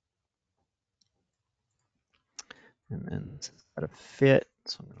 And then this has got to fit,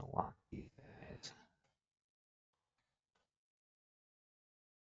 so I'm going to lock these guys.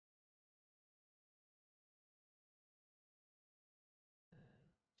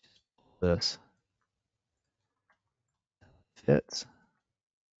 This fits.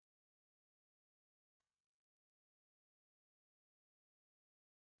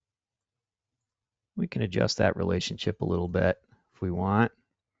 We can adjust that relationship a little bit if we want.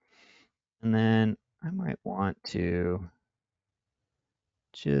 And then I might want to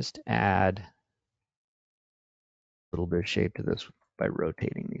just add a little bit of shape to this by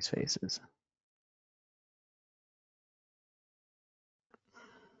rotating these faces.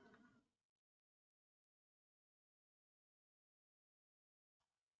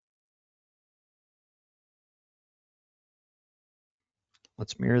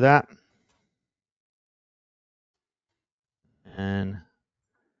 Let's mirror that. And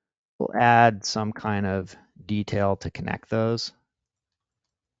we'll add some kind of detail to connect those.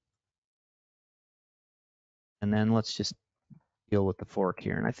 And then let's just deal with the fork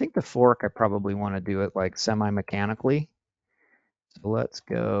here. And I think the fork, I probably want to do it like semi-mechanically. So let's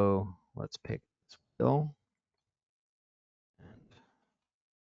go, let's pick this wheel.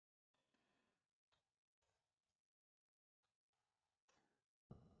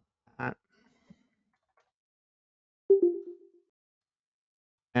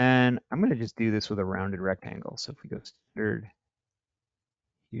 And I'm going to just do this with a rounded rectangle. So if we go standard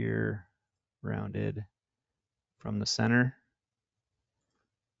here, rounded from the center,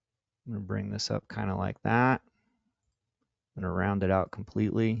 I'm going to bring this up kind of like that. I'm going to round it out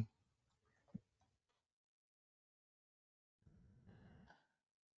completely.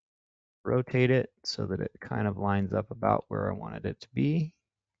 rotate it so that it kind of lines up about where I wanted it to be.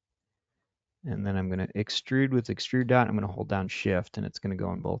 And then I'm going to extrude with extrude dot. I'm going to hold down shift and it's going to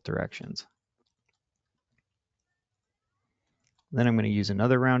go in both directions. Then I'm going to use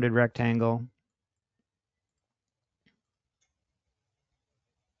another rounded rectangle.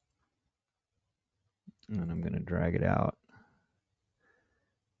 And I'm going to drag it out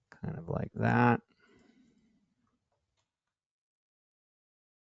kind of like that.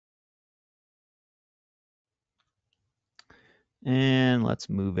 And let's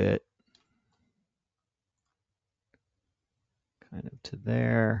move it kind of to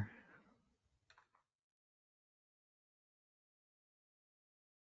there.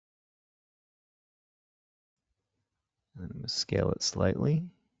 And I'm going to scale it slightly,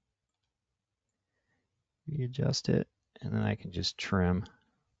 readjust it, and then I can just trim.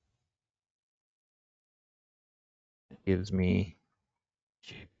 It gives me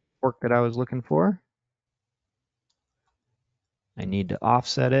the fork that I was looking for. I need to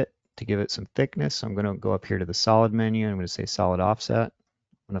offset it to give it some thickness. So I'm going to go up here to the solid menu. I'm going to say solid offset.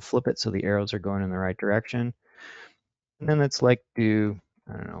 I'm going to flip it so the arrows are going in the right direction. And then let's like do,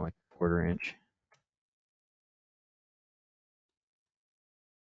 I don't know, like a 1/4 inch.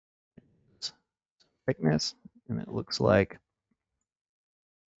 Thickness. And it looks like,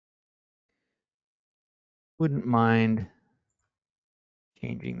 wouldn't mind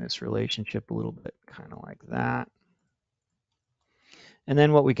changing this relationship a little bit, kind of like that. And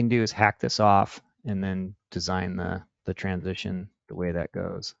then what we can do is hack this off and then design the transition the way that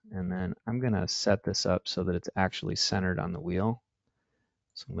goes. And then I'm going to set this up so that it's actually centered on the wheel.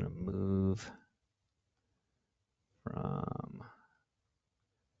 So I'm going to move from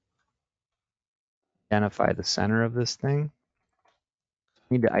identify the center of this thing. I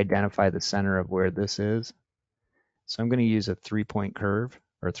need to identify the center of where this is. So I'm going to use a 3-point curve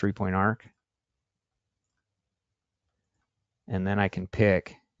or 3-point arc. And then I can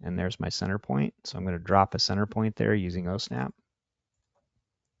pick, and there's my center point. So I'm going to drop a center point there using OSnap.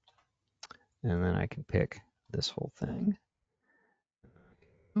 And then I can pick this whole thing,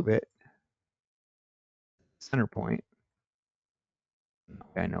 move it, center point.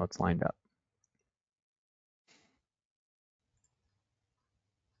 Okay, I know it's lined up.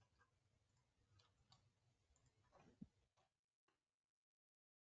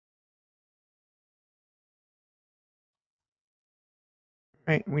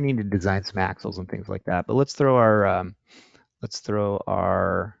 Right, we need to design some axles and things like that. But let's throw our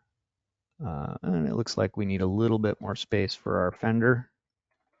and it looks like we need a little bit more space for our fender.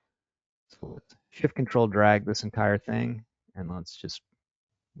 So let's shift control drag this entire thing, and let's just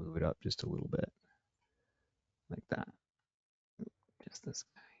move it up just a little bit like that. Just this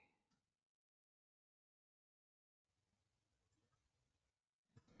guy.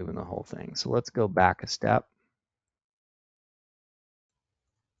 Moving the whole thing. So let's go back a step.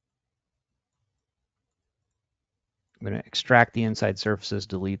 I'm going to extract the inside surfaces,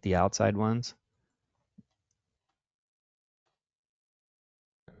 delete the outside ones.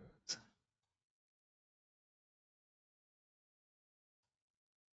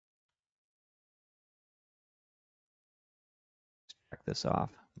 Extract this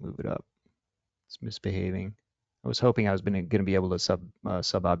off, move it up. It's misbehaving. I was hoping I was going to be able to sub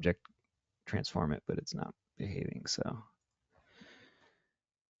object transform it, but it's not behaving. So,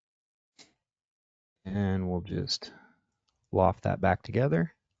 and we'll just loft that back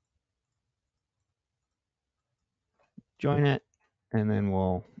together, join it, and then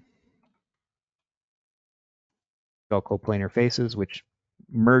we'll go coplanar faces, which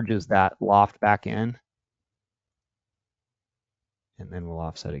merges that loft back in, and then we'll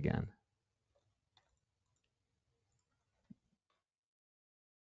offset again.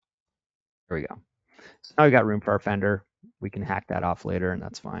 There we go. So now we got room for our fender. We can hack that off later, and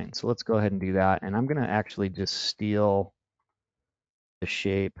that's fine. So let's go ahead and do that. And I'm going to actually just steal the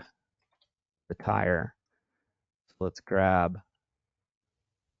shape of the tire. So let's grab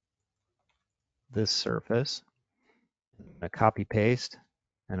this surface. I'm going to copy paste,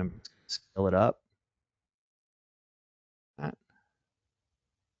 and I'm going to scale it up. That.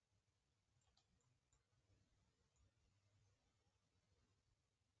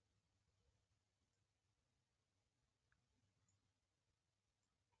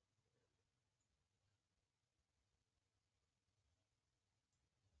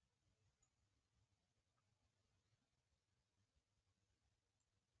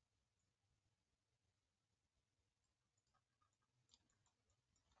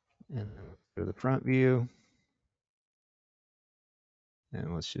 And then go to the front view.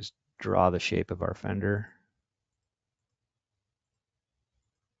 And let's just draw the shape of our fender.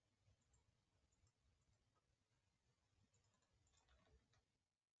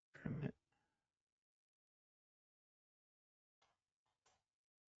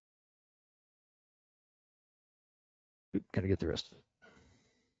 Gotta get the rest of it.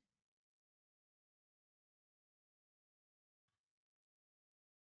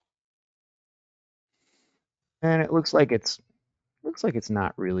 And it looks like it's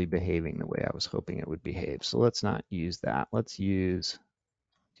not really behaving the way I was hoping it would behave. So let's not use that. Let's use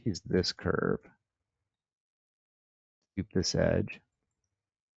this curve, scoop this edge,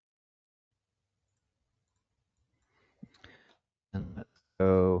 and let's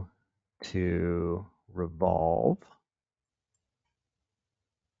go to revolve.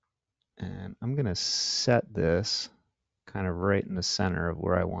 And I'm going to set this kind of right in the center of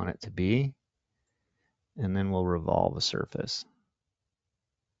where I want it to be. And then we'll revolve a surface.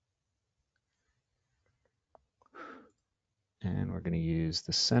 And we're going to use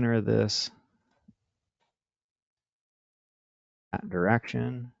the center of this, that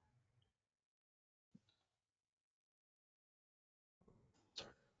direction.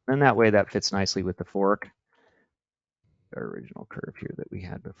 And that way that fits nicely with the fork, our original curve here that we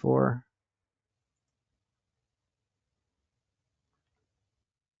had before.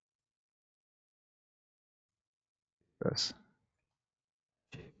 This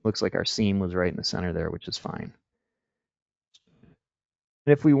looks like our seam was right in the center there, which is fine.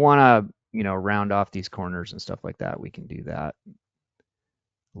 And if we want to, round off these corners and stuff like that, we can do that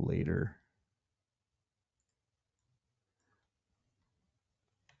later.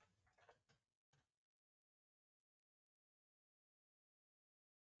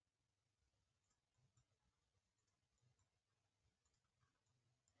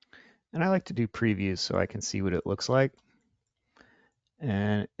 And I like to do previews so I can see what it looks like.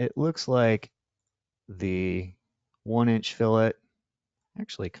 And it looks like the 1-inch fillet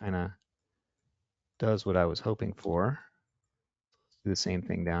actually kind of does what I was hoping for. Do the same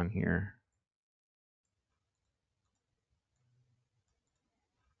thing down here.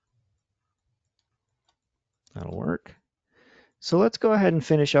 That'll work. So let's go ahead and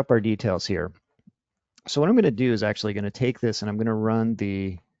finish up our details here. So what I'm going to do is actually going to take this and I'm going to run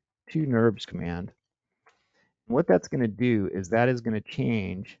the to_nurbs command. And what that's going to do is that is going to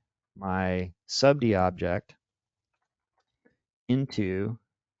change my SubD object into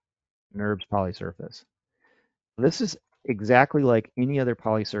NURBS polysurface. This is exactly like any other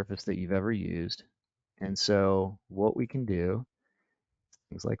polysurface that you've ever used. And so what we can do is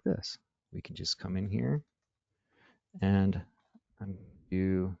things like this. We can just come in here and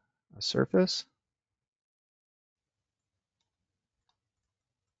do a surface.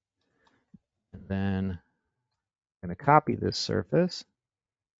 And then I'm going to copy this surface.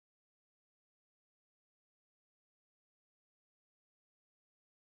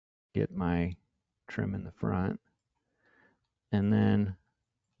 Get my trim in the front. And then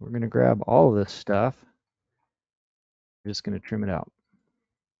we're going to grab all of this stuff. We're just going to trim it out.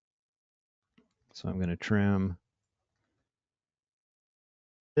 So I'm going to trim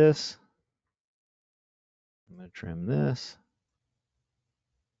this. I'm going to trim this.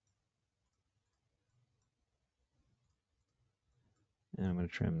 And I'm going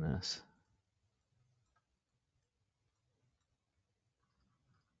to trim this.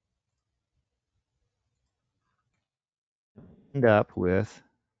 End up with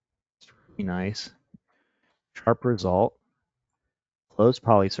a really nice, sharp result, closed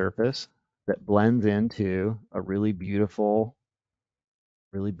polysurface that blends into a really beautiful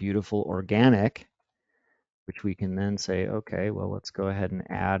organic, which we can then say, okay, well, let's go ahead and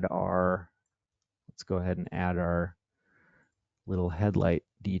add our little headlight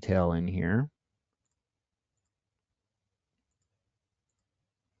detail in here.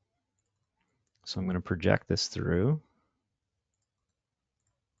 So I'm going to project this through.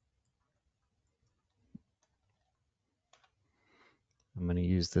 I'm going to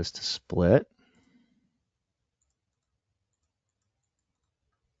use this to split.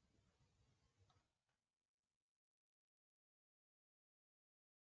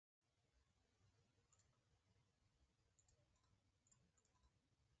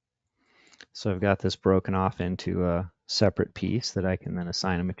 So I've got this broken off into a separate piece that I can then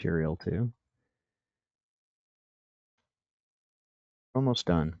assign a material to. Almost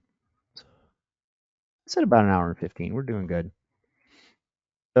done. It's at about 1 hour and 15. We're doing good.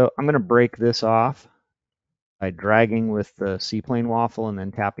 So I'm going to break this off by dragging with the C-plane waffle and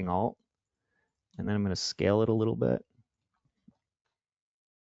then tapping Alt. And then I'm going to scale it a little bit.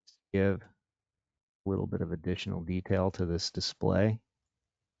 Give a little bit of additional detail to this display.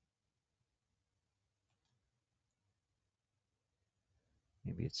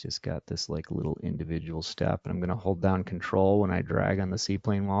 Maybe it's just got this like little individual step. And I'm going to hold down Control when I drag on the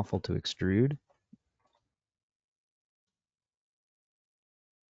C-plane waffle to extrude.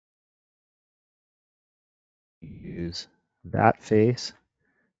 use that face,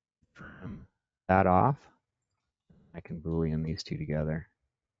 trim that off. I can Boolean these two together.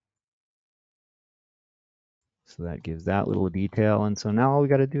 So that gives that little detail. And so now all we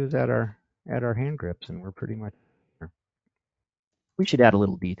got to do is add our hand grips, and we're pretty much there. We should add a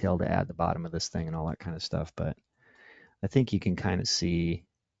little detail to add the bottom of this thing and all that kind of stuff, but I think you can kind of see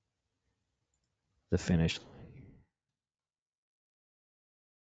the finish.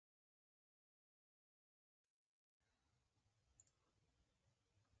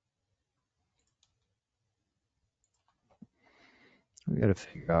 We got to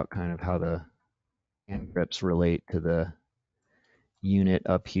figure out kind of how the hand grips relate to the unit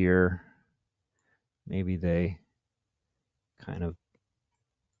up here. Maybe they kind of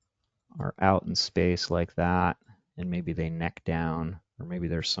are out in space like that, and maybe they neck down, or maybe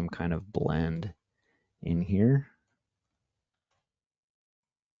there's some kind of blend in here.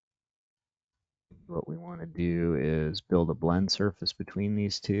 What we want to do is build a blend surface between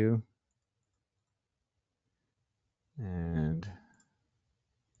these two. And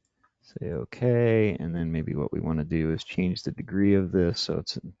say OK, and then maybe what we want to do is change the degree of this so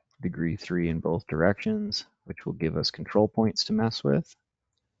it's degree 3 in both directions, which will give us control points to mess with.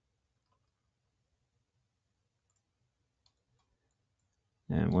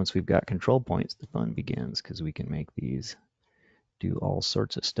 And once we've got control points, the fun begins, because we can make these do all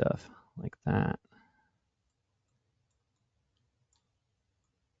sorts of stuff like that.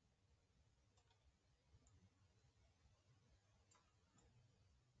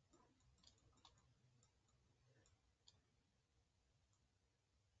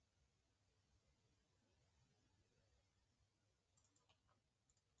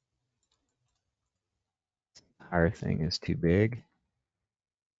 Our thing is too big.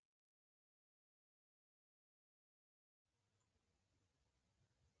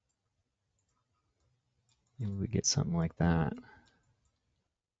 Maybe we get something like that.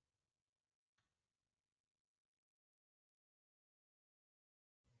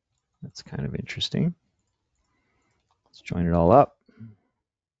 That's kind of interesting. Let's join it all up.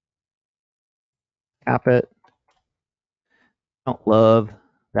 Cap it. Don't love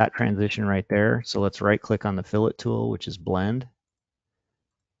that transition right there. So let's right click on the fillet tool, which is blend.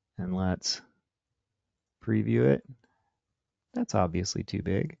 And let's preview it. That's obviously too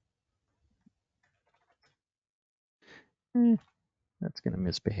big. That's going to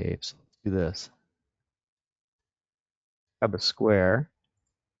misbehave. So let's do this. Grab a square.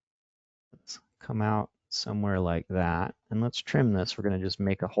 Let's come out somewhere like that. And let's trim this. We're going to just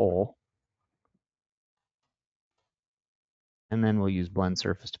make a hole. And then we'll use blend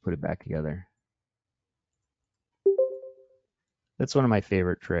surface to put it back together. That's one of my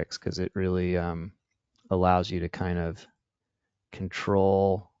favorite tricks because it really allows you to kind of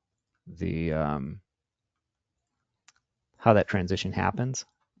control the how that transition happens,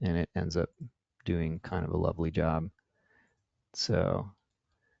 and it ends up doing kind of a lovely job. So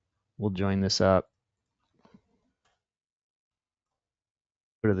we'll join this up,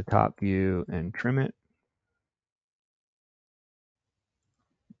 go to the top view and trim it.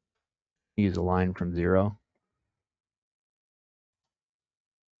 Use a line from 0.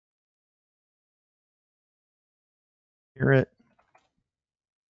 Here it.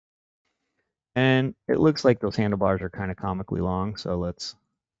 And it looks like those handlebars are kind of comically long, so let's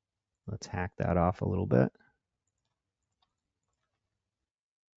hack that off a little bit.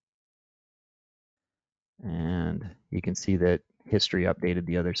 And you can see that history updated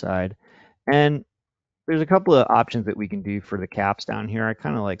the other side. And there's a couple of options that we can do for the caps down here. I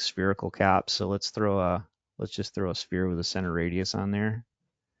kind of like spherical caps, so let's just throw a sphere with a center radius on there.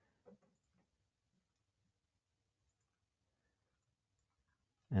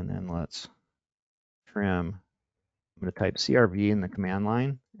 And then let's trim. I'm going to type CRV in the command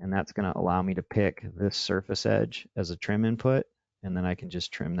line, and that's going to allow me to pick this surface edge as a trim input, and then I can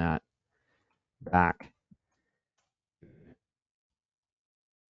just trim that back.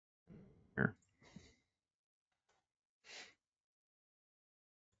 Here.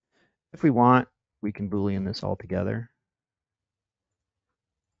 If we want, we can Boolean this all together,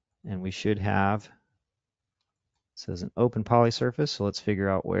 and we should have, it says an open poly surface, so let's figure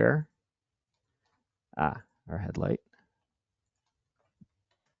out where. Our headlight.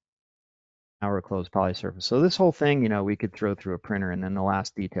 Now we're a closed poly surface. So this whole thing, we could throw through a printer, and then the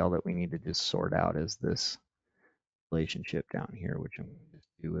last detail that we need to just sort out is this relationship down here, which I'm going to just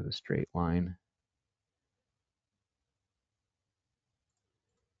do with a straight line.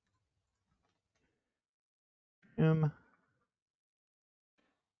 Trim,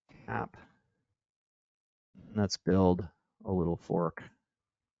 cap. Let's build a little fork.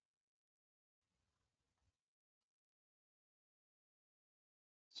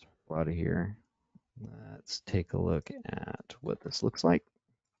 out of here. Let's take a look at what this looks like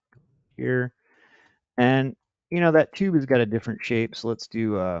here. And that tube has got a different shape, so let's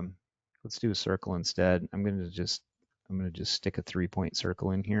do a circle instead. I'm gonna just stick a 3-point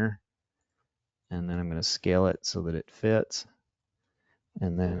circle in here, and then I'm gonna scale it so that it fits.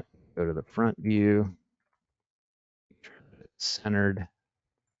 And then go to the front view, make sure that it's centered.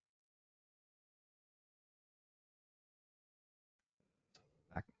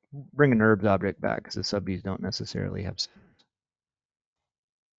 Bring a NURBS object back because the SubDs don't necessarily have centers.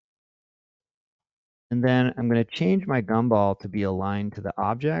 And then I'm going to change my gumball to be aligned to the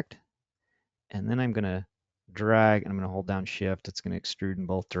object. And then I'm going to drag, and I'm going to hold down Shift. It's going to extrude in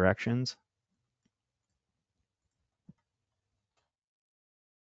both directions.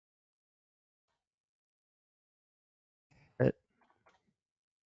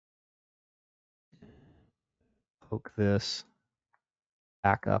 Poke this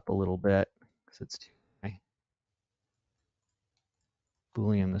back up a little bit because it's too high.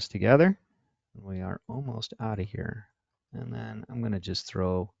 Boolean this together. We are almost out of here. And then I'm going to just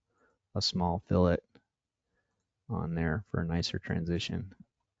throw a small fillet on there for a nicer transition.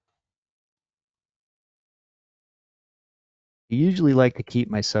 I usually like to keep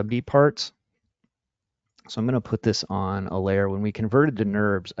my SubD parts. So I'm going to put this on a layer. When we converted to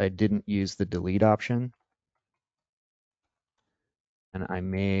NURBS, I didn't use the delete option. And I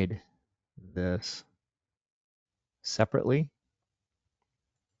made this separately.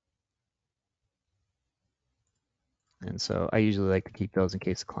 And so I usually like to keep those in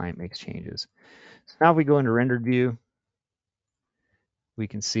case the client makes changes. So now if we go into rendered view, we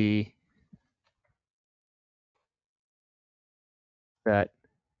can see that,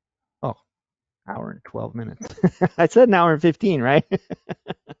 oh, hour and 12 minutes. I said an hour and 15, right?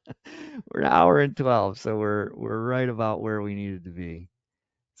 We're an hour and 12, so we're right about where we needed to be.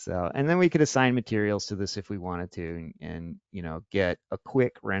 So, and then we could assign materials to this if we wanted to, and get a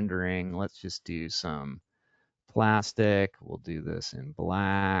quick rendering. Let's just do some plastic. We'll do this in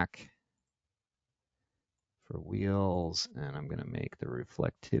black for wheels, and I'm going to make the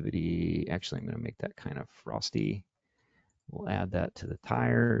reflectivity. Actually, I'm going to make that kind of frosty. We'll add that to the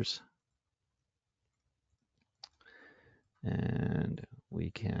tires. And we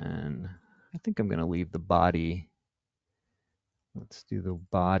can, I think I'm going to leave the body. Let's do the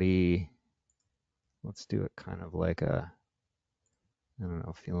body. Let's do it kind of like a, I don't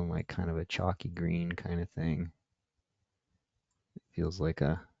know, feeling like kind of a chalky green kind of thing. It feels like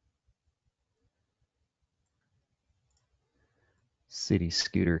a city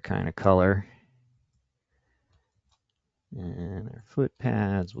scooter kind of color. And our foot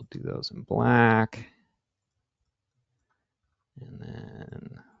pads, we'll do those in black. And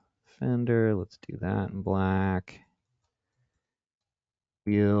then fender, let's do that in black.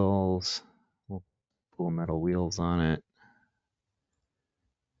 Wheels, we'll pull metal wheels on it.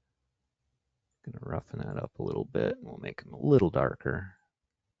 Gonna roughen that up a little bit. We'll make them a little darker.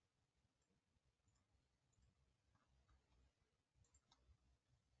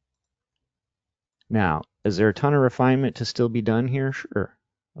 Now, is there a ton of refinement to still be done here? Sure,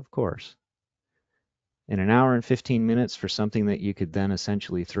 of course. In an hour and 15 minutes for something that you could then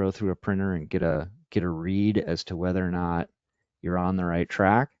essentially throw through a printer and get a read as to whether or not you're on the right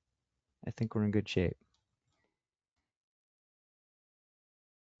track, I think we're in good shape.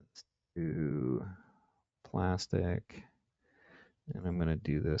 Let's do plastic, and I'm going to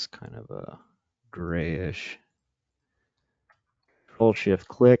do this kind of a grayish. Control Shift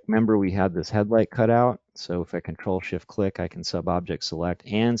click. Remember we had this headlight cut out, so if I Control Shift click, I can sub-object select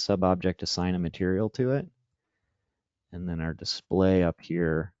and sub-object assign a material to it. And then our display up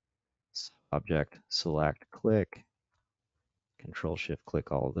here, sub-object select click, Control Shift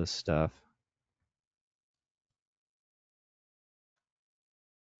click all this stuff.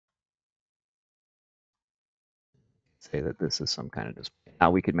 Say that this is some kind of display. Now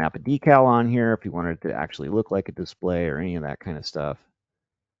we could map a decal on here if you wanted it to actually look like a display or any of that kind of stuff.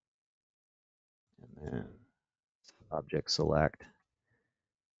 And then object select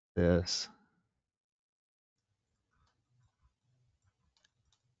this.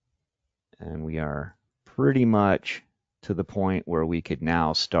 And we are pretty much to the point where we could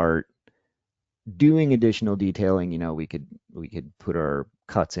now start doing additional detailing. We could put our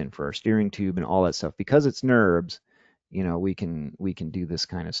cuts in for our steering tube and all that stuff. Because it's NURBS, we can do this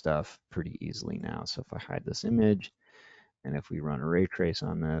kind of stuff pretty easily now. So if I hide this image, and if we run a ray trace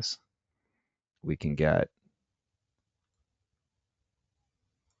on this, we can get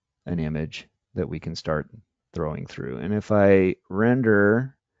an image that we can start throwing through. And if I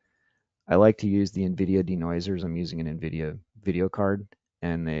render, I like to use the NVIDIA denoisers. I'm using an NVIDIA video card.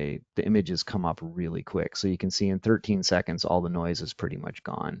 and the images come up really quick. So you can see in 13 seconds, all the noise is pretty much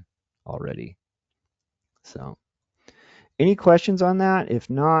gone already. So any questions on that? If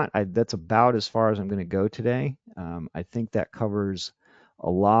not, that's about as far as I'm going to go today. I think that covers a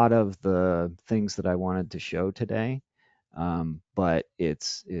lot of the things that I wanted to show today. But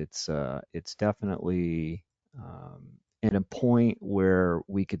it's definitely at a point where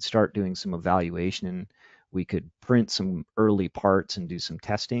we could start doing some evaluation. We could print some early parts and do some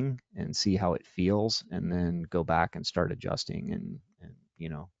testing and see how it feels, and then go back and start adjusting and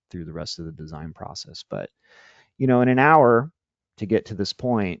through the rest of the design process. But in an hour to get to this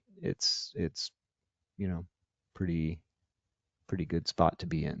point, it's you know pretty good spot to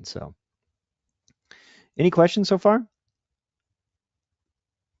be in. So, any questions so far?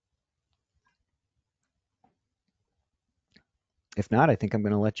 If not, I think I'm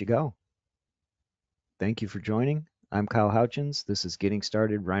going to let you go. Thank you for joining. I'm Kyle Houchins. This is Getting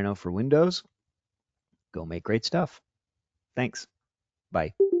Started Rhino for Windows. Go make great stuff. Thanks.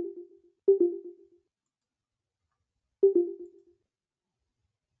 Bye.